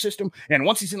foster system. And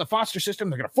once he's in the foster system,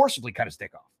 they're going to forcibly cut his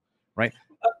dick off, right?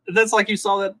 That's like you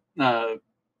saw that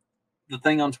the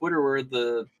thing on Twitter where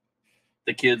the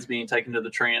kids being taken to the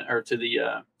to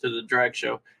the drag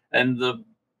show, and the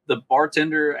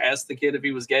bartender asked the kid if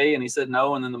he was gay, and he said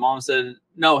no, and then the mom said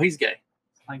no, he's gay.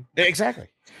 Like, exactly,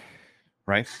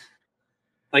 right?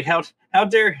 Like how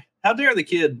dare the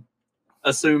kid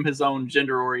assume his own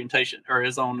gender orientation or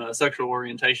his own sexual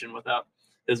orientation without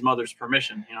his mother's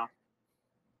permission, you know?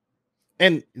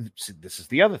 And this is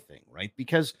the other thing, right?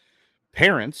 Because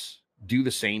parents do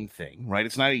the same thing, right?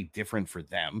 It's not any different for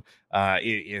them.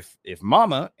 If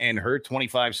mama and her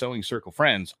 25 sewing circle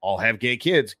friends all have gay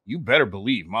kids, you better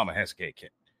believe mama has a gay kid.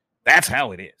 That's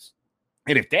how it is.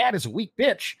 And if dad is a weak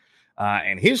bitch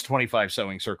and his 25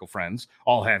 sewing circle friends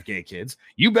all have gay kids,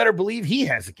 you better believe he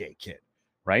has a gay kid,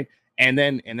 right? And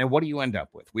then what do you end up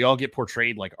with? We all get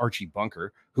portrayed like Archie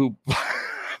Bunker, who,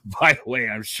 by the way,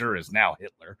 I'm sure is now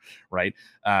Hitler, right?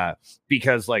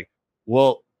 Because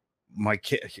my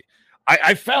kid,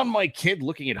 I found my kid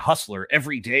looking at Hustler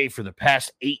every day for the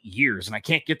past 8 years, and I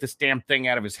can't get this damn thing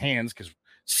out of his hands because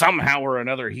somehow or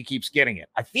another he keeps getting it.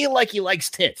 I feel like he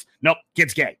likes tits. Nope,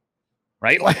 kid's gay,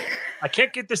 right? I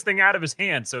can't get this thing out of his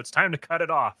hand, so it's time to cut it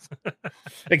off.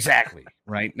 Exactly,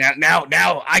 right? Now,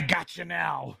 I got you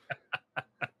now.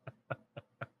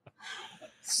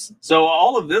 So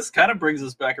all of this kind of brings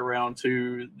us back around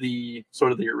to the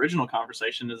sort of the original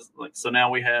conversation is like, so now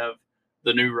we have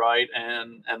the new right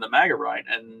and the MAGA right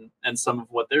and some of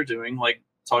what they're doing, like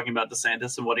talking about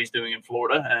DeSantis and what he's doing in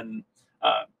Florida. And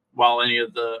while any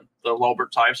of the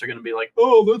Lolbert types are going to be like,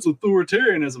 oh, that's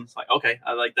authoritarianism. It's like, okay,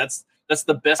 I like that's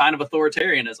the best kind of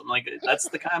authoritarianism. Like that's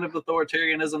the kind of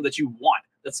authoritarianism that you want.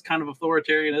 That's the kind of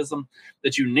authoritarianism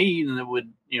that you need, and that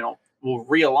would, will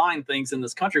realign things in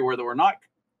this country where we're not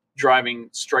driving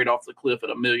straight off the cliff at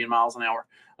 1,000,000 miles an hour.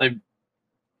 Like,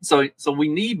 so we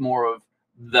need more of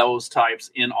those types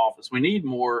in office. We need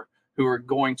more who are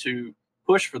going to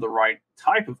push for the right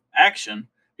type of action,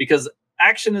 because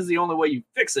action is the only way you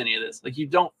fix any of this. Like, you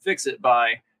don't fix it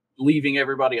by leaving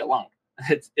everybody alone.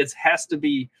 It has to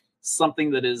be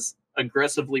something that is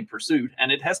aggressively pursued,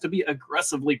 and it has to be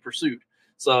aggressively pursued.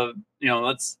 So,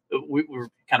 we're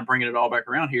kind of bringing it all back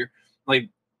around here. Like,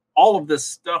 all of this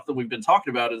stuff that we've been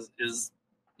talking about is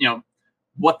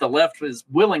what the left is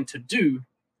willing to do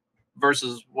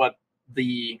versus what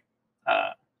the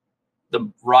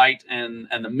right and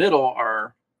the middle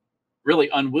are really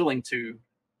unwilling to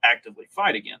actively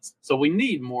fight against. So we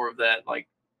need more of that, like,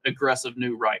 aggressive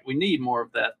new right. We need more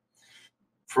of that,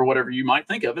 for whatever you might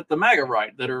think of it, the MAGA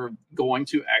right, that are going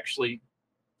to actually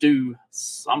do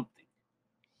something.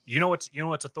 You know what's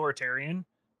authoritarian?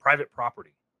 Private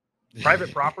property.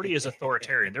 Private property is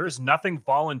authoritarian. There is nothing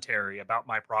voluntary about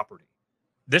my property.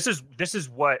 This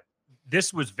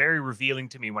was very revealing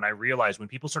to me when I realized, when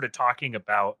people started talking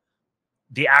about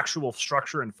the actual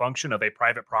structure and function of a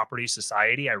private property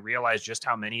society, I realized just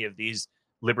how many of these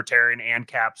libertarian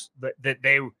ANCAPs that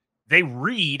they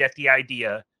read at the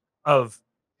idea of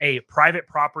a private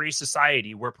property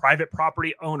society where private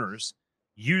property owners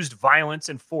used violence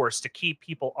and force to keep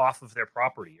people off of their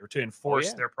property or to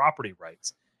enforce their property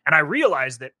rights. And I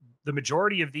realized that the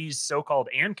majority of these so-called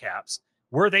ANCAPs,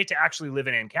 were they to actually live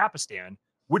in Ancapistan,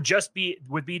 would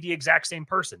be the exact same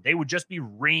person. They would just be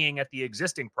ringing at the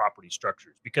existing property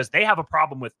structures, because they have a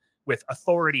problem with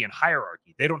authority and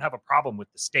hierarchy. They don't have a problem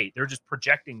with the state. They're just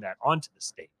projecting that onto the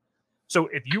state. So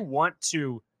if you want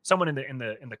to, someone in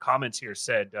the comments here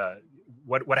said,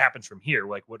 what happens from here?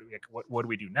 Like, what do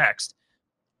we do next?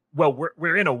 Well,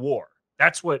 we're in a war.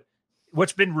 That's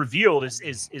what's been revealed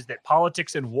is that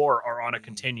politics and war are on a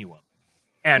continuum.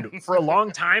 And for a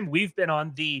long time, we've been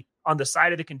on the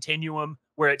side of the continuum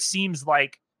where it seems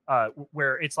like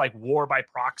where it's like war by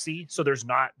proxy. So there's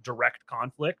not direct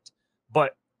conflict,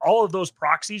 but all of those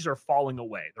proxies are falling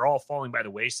away. They're all falling by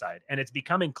the wayside. And it's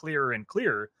becoming clearer and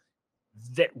clearer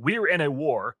that we're in a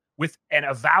war with an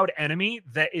avowed enemy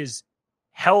that is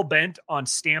hell-bent on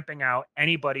stamping out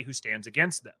anybody who stands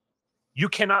against them. You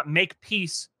cannot make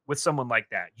peace with someone like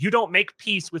that. You don't make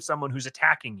peace with someone who's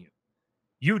attacking you.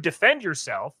 You defend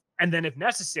yourself, and then if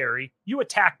necessary, you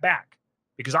attack back,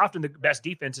 because often the best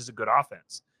defense is a good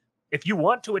offense. If you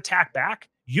want to attack back,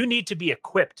 you need to be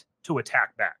equipped to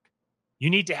attack back. You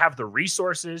need to have the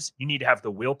resources, you need to have the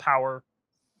willpower,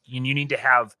 and you need to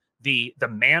have the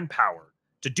manpower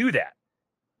to do that.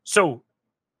 So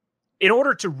in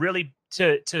order to really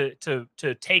to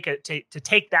take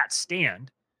that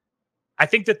stand, I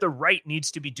think that the right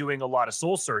needs to be doing a lot of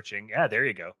soul searching. Yeah, there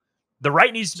you go. The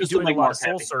right needs to be doing a lot of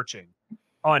soul searching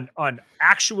on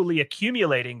actually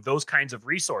accumulating those kinds of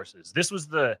resources. This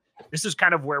is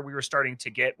kind of where we were starting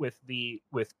to get with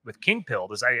King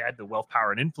Pilled, as I had the wealth,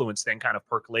 power, and influence thing kind of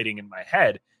percolating in my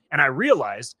head. And I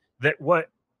realized that what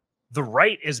the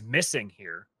right is missing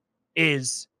here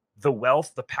is the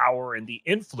wealth, the power, and the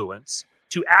influence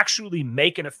to actually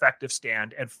make an effective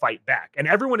stand and fight back. And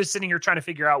everyone is sitting here trying to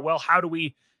figure out, well, how do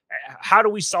we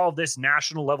solve this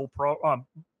national level problem?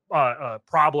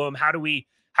 How do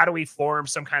we form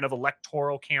some kind of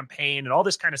electoral campaign and all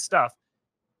this kind of stuff?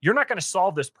 You're not going to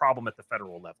solve this problem at the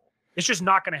federal level. It's just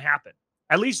not going to happen,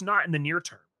 at least not in the near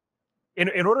term.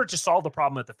 In order to solve the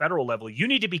problem at the federal level, you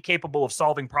need to be capable of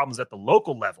solving problems at the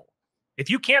local level. If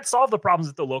you can't solve the problems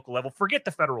at the local level, forget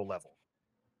the federal level.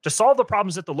 To solve the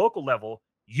problems at the local level,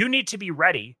 you need to be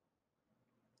ready.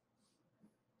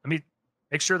 Let me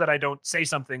make sure that I don't say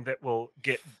something that will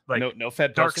get like no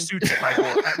Fed dark posting? suits at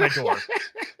my door.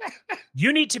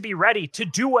 You need to be ready to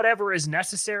do whatever is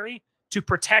necessary to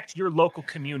protect your local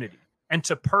community and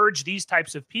to purge these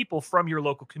types of people from your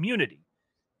local community.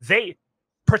 They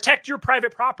protect your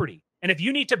private property. And if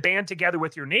you need to band together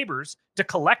with your neighbors to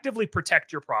collectively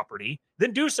protect your property,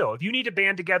 then do so. If you need to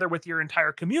band together with your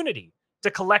entire community to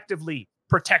collectively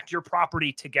protect your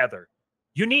property together,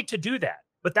 you need to do that.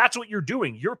 But that's what you're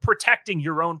doing. You're protecting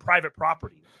your own private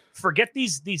property. Forget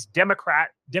these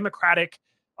democratic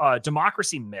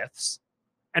democracy myths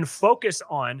and focus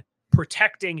on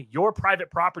protecting your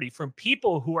private property from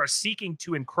people who are seeking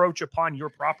to encroach upon your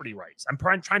property rights. I'm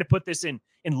trying to put this in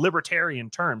libertarian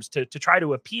terms to try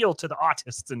to appeal to the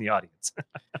autists in the audience.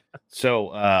 So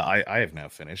I have now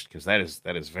finished, because that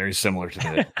is very similar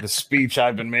to the speech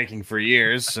I've been making for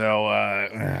years.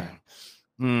 So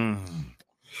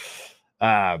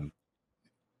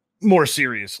more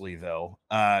seriously, though,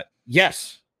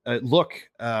 yes, look,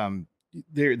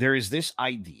 there is this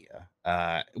idea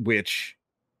which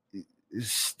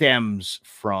stems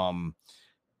from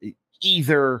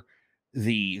either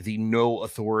the no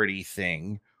authority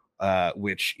thing,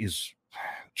 which is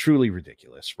truly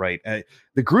ridiculous, right?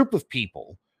 The group of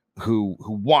people who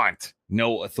want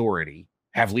no authority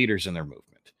have leaders in their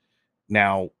movement.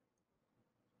 Now,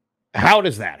 how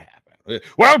does that happen?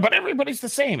 Well, but everybody's the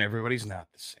same. Everybody's not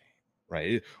the same,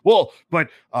 right? Well, but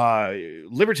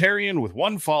libertarian with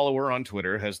 1 follower on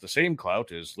Twitter has the same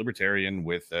clout as libertarian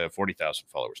with 40,000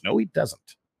 followers. No, he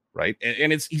doesn't, right?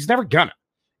 And he's never gonna.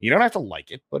 You don't have to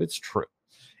like it, but it's true.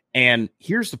 And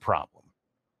here's the problem: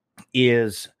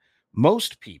 is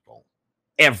most people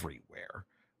everywhere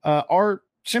are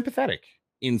sympathetic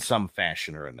in some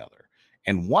fashion or another.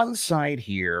 And one side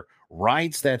here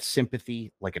rides that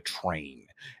sympathy like a train,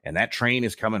 and that train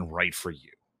is coming right for you,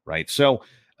 right? So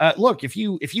look, if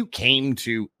you came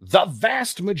to the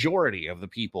vast majority of the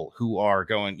people who are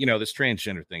going, this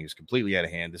transgender thing is completely out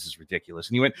of hand, this is ridiculous,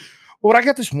 and you went, well, I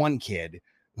got this one kid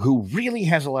who really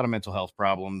has a lot of mental health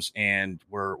problems, and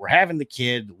we're having the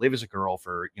kid live as a girl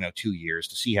for 2 years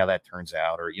to see how that turns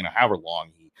out, or however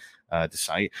long he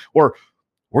decide, or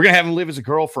we're going to have him live as a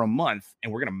girl for a month,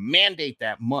 and we're going to mandate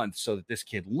that month so that this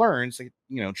kid learns that,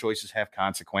 choices have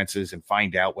consequences, and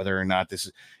find out whether or not this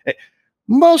is.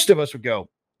 Most of us would go,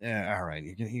 all right,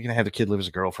 you're going to have the kid live as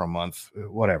a girl for a month,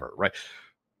 whatever, right?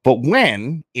 But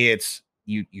when it's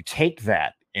you take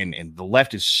that, and the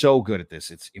left is so good at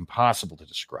this, it's impossible to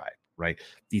describe, right?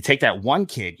 You take that one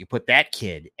kid, you put that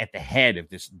kid at the head of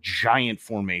this giant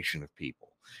formation of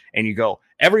people, and you go,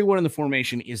 everyone in the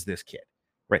formation is this kid,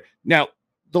 right? Now,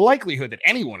 the likelihood that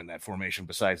anyone in that formation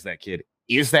besides that kid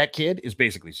is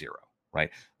basically zero, right?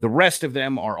 The rest of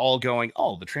them are all going,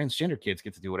 oh, the transgender kids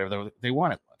get to do whatever they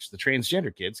want at lunch. The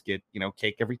transgender kids get,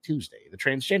 cake every Tuesday. The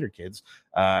transgender kids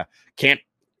can't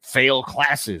fail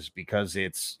classes because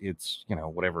it's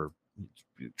whatever,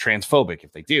 transphobic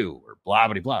if they do, or blah,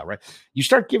 blah, blah, right? You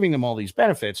start giving them all these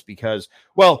benefits because,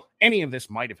 well, any of this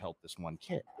might have helped this one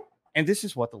kid. And this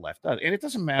is what the left does. And it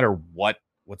doesn't matter what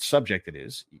subject it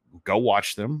is. Go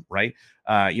watch them, right?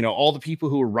 All the people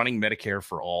who are running Medicare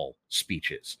for All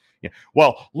speeches. Yeah.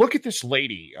 Well, look at this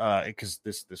lady, because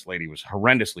this lady was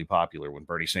horrendously popular when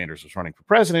Bernie Sanders was running for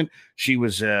president. She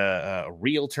was a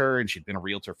realtor, and she'd been a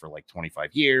realtor for like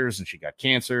 25 years, and she got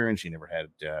cancer, and she never had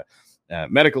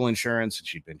medical insurance, and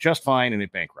she'd been just fine, and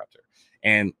it bankrupted her.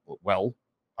 And, well,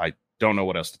 I don't know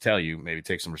what else to tell you. Maybe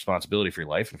take some responsibility for your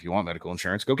life. And if you want medical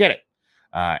insurance, go get it.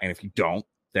 And if you don't,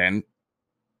 then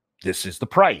this is the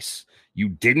price. You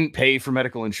didn't pay for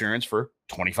medical insurance for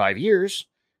 25 years.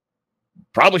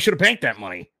 Probably should have banked that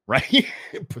money, right?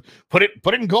 put it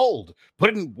in gold.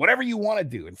 Put it in whatever you want to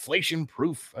do.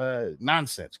 Inflation-proof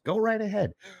nonsense. Go right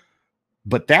ahead.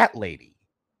 But that lady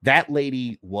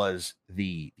was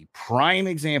the prime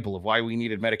example of why we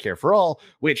needed Medicare for All,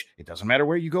 which, it doesn't matter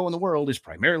where you go in the world, is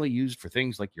primarily used for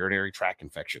things like urinary tract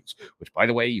infections, which, by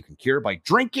the way, you can cure by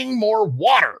drinking more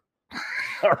water.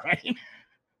 All right?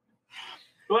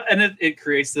 Well, and it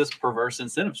creates this perverse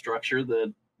incentive structure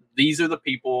that these are the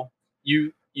people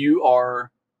you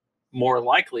are more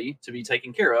likely to be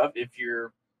taken care of if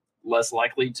you're less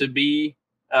likely to be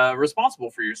responsible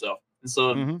for yourself. And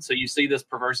so, so you see this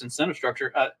perverse incentive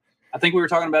structure. I think we were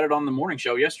talking about it on the morning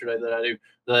show yesterday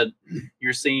that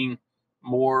you're seeing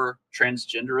more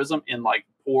transgenderism in like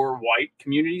poor white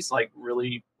communities, like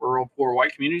really rural poor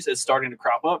white communities. It's starting to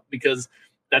crop up because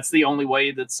that's the only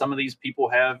way that some of these people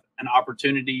have an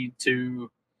opportunity to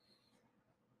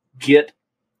get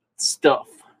stuff.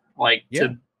 Like,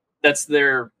 that's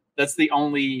the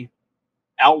only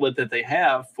outlet that they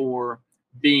have for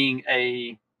being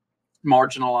a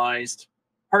marginalized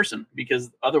person,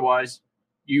 because otherwise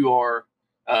you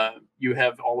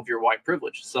have all of your white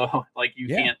privilege. So like you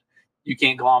can't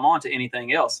glom onto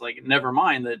anything else. Like, never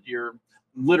mind that you're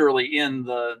literally in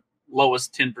the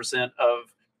lowest 10%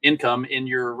 of income in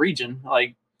your region.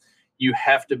 Like, you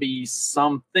have to be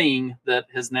something that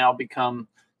has now become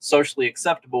socially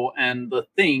acceptable and the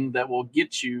thing that will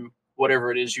get you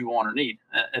whatever it is you want or need.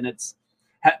 And it's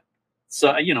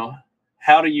so,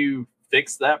 how do you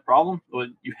fix that problem? Well,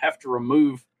 you have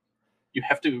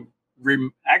to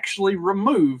actually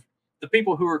remove the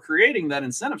people who are creating that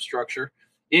incentive structure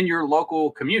in your local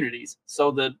communities,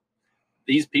 so that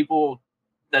these people,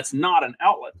 that's not an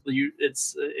outlet.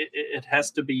 It has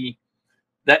to be,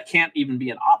 that can't even be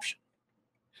an option.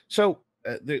 So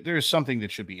there's something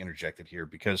that should be interjected here,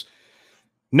 because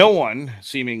no one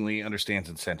seemingly understands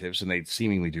incentives, and they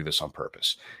seemingly do this on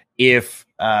purpose. If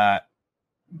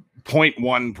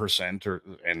 0.1%,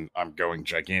 and I'm going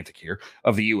gigantic here,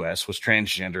 of the U.S. was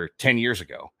transgender 10 years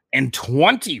ago, and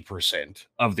 20%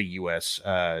 of the U.S.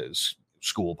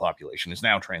 School population is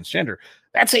now transgender,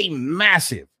 that's a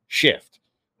massive shift.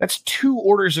 That's 2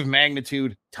 orders of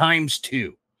magnitude times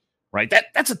 2. right?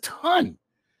 That's a ton.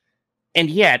 And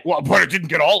yet, well, but it didn't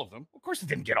get all of them. Of course it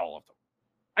didn't get all of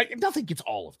them. Nothing gets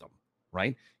all of them,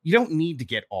 right? You don't need to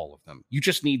get all of them. You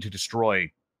just need to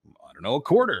destroy, I don't know, a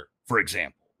quarter, for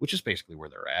example, which is basically where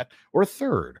they're at, or a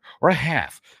third, or a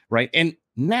half, right? And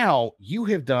now you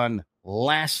have done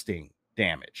lasting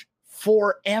damage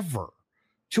forever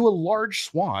to a large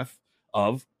swath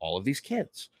of all of these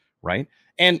kids, right?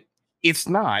 And it's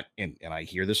not, and I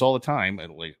hear this all the time,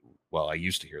 and well, I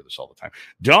used to hear this all the time.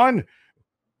 Don,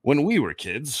 when we were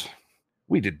kids,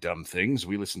 we did dumb things.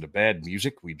 We listened to bad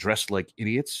music. We dressed like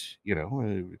idiots. You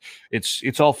know,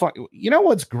 it's all fun. You know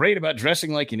what's great about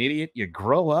dressing like an idiot? You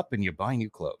grow up and you buy new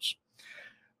clothes.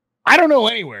 I don't know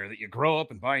anywhere that you grow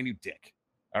up and buy a new dick.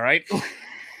 All right.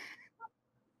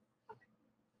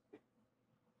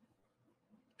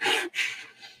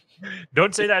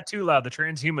 Don't say that too loud. The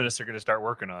transhumanists are going to start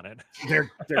working on it.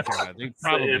 They're gonna. They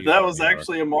probably if that was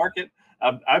actually a market,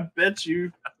 I bet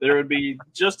you there would be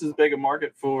just as big a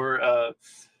market for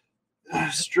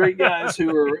straight guys who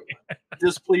are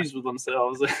displeased with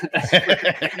themselves. You've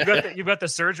got the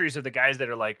surgeries of the guys that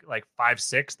are like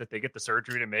 5'6", that they get the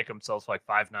surgery to make themselves like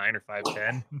 5'9" or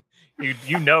 5'10".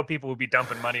 You know people would be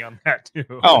dumping money on that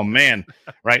too. Oh man,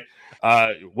 right.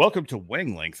 Welcome to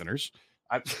wang lengtheners.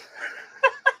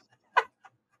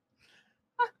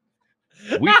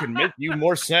 We can make you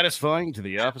more satisfying to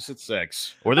the opposite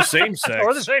sex, or the same sex,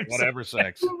 or the same whatever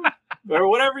sex, or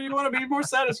whatever you want to be more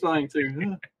satisfying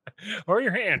to, or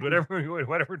your hand,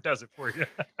 whatever does it for you.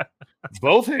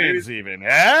 Both hands, even,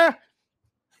 huh?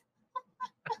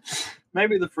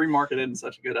 Maybe the free market isn't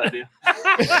such a good idea.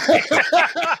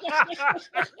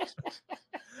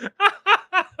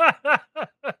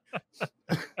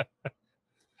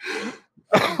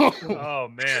 Oh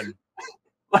man.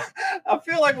 I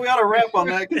feel like we ought to wrap on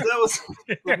that because that was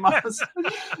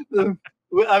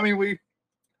I mean,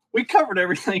 we covered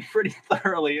everything pretty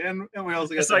thoroughly, and we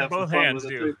also got it's to like have both some fun hands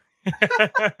with do.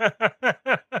 it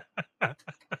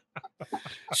too.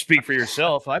 Speak for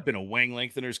yourself. I've been a wang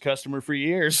lengthener's customer for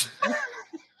years.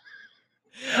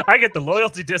 I get the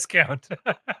loyalty discount.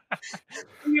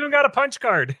 You even got a punch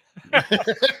card.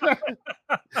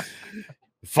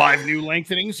 5 new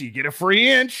lengthenings, you get a free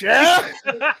inch. Yeah.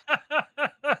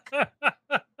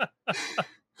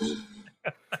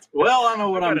 Well, I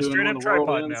know what I'm got a doing. straight when up the world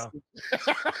tripod ends. now.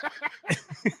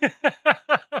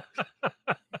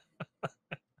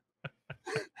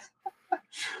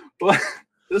 Well,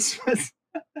 this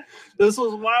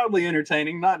was wildly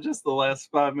entertaining. Not just the last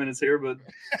 5 minutes here, but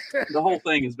the whole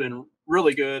thing has been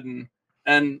really good.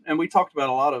 And we talked about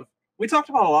a lot of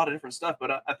different stuff.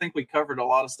 But I think we covered a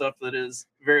lot of stuff that is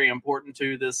very important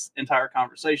to this entire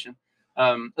conversation.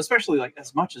 Especially like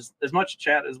as much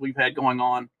chat as we've had going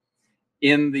on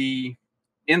in the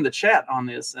chat on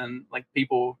this, and like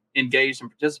people engaged and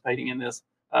participating in this.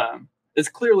 It's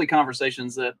clearly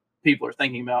conversations that people are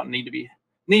thinking about and need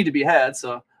to be had.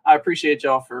 So I appreciate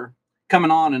y'all for coming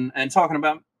on and talking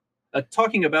about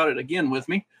it again with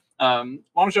me. Why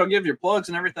don't y'all give your plugs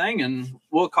and everything, and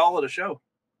we'll call it a show.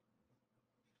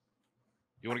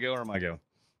 You want to go or am I go?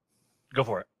 Go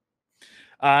for it.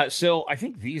 So I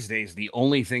think these days the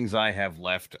only things I have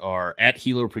left are at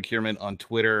Helo Procurement on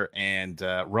Twitter and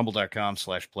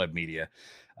rumble.com/plebmedia.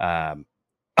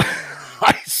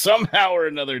 I somehow or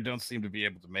another don't seem to be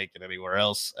able to make it anywhere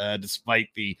else, despite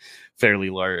the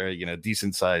fairly large,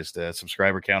 decent sized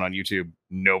subscriber count on YouTube.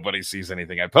 Nobody sees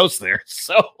anything I post there.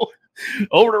 So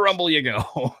over to Rumble you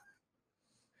go.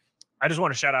 I just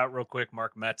want to shout out real quick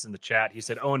Mark Metz in the chat. He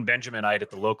said Owen Benjaminite at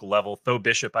the local level, Tho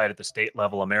Bishopite at the state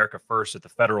level, America First at the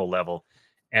federal level.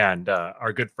 And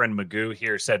our good friend Magoo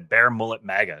here said Bear Mullet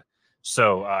MAGA.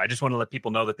 So I just want to let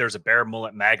people know that there's a Bear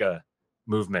Mullet MAGA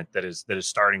movement that is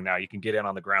starting now. You can get in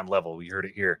on the ground level. You heard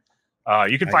it here.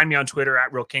 You can find me on Twitter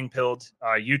at Real King Pilled.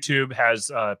 YouTube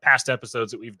has past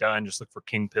episodes that we've done. Just look for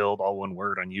King Pilled, all one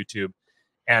word, on YouTube.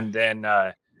 And then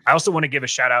I also want to give a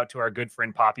shout out to our good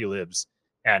friend Populibs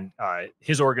and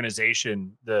his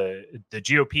organization, the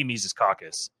GOP Mises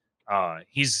Caucus.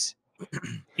 He's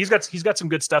got some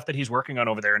good stuff that he's working on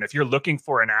over there. And if you're looking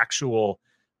for an actual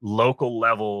local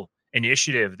level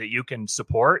initiative that you can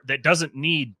support, that doesn't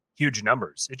need huge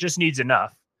numbers, it just needs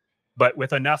enough. But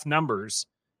with enough numbers,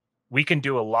 we can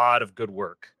do a lot of good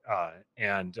work.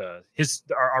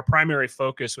 Our primary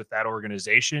focus with that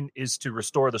organization is to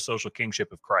restore the social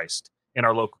kingship of Christ in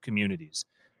our local communities,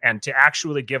 and to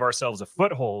actually give ourselves a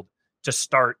foothold to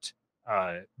start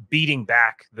beating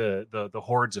back the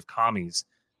hordes of commies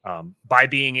by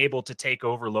being able to take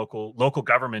over local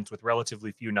governments with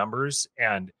relatively few numbers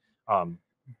and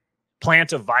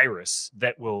plant a virus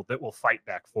that will fight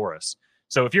back for us.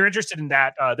 So if you're interested in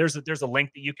that, there's a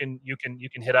link that you can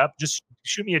hit up. Just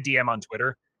shoot me a DM on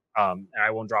Twitter. And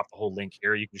I won't drop the whole link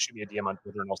here. You can shoot me a DM on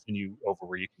Twitter, and I'll send you over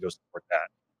where you can go support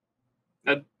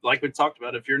that. Like we talked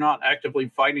about, if you're not actively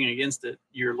fighting against it,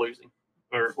 you're losing,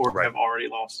 or Right. have already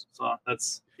lost. So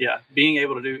that's being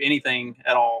able to do anything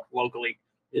at all locally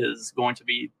is going to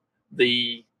be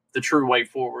the true way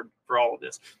forward for all of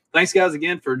this. Thanks, guys,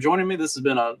 again for joining me. This has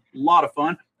been a lot of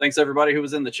fun. Thanks everybody who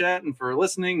was in the chat and for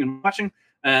listening and watching.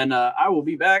 And I will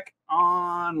be back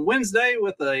on Wednesday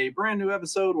with a brand new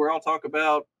episode where I'll talk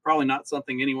about probably not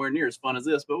something anywhere near as fun as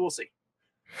this, but we'll see.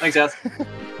 Thanks, guys.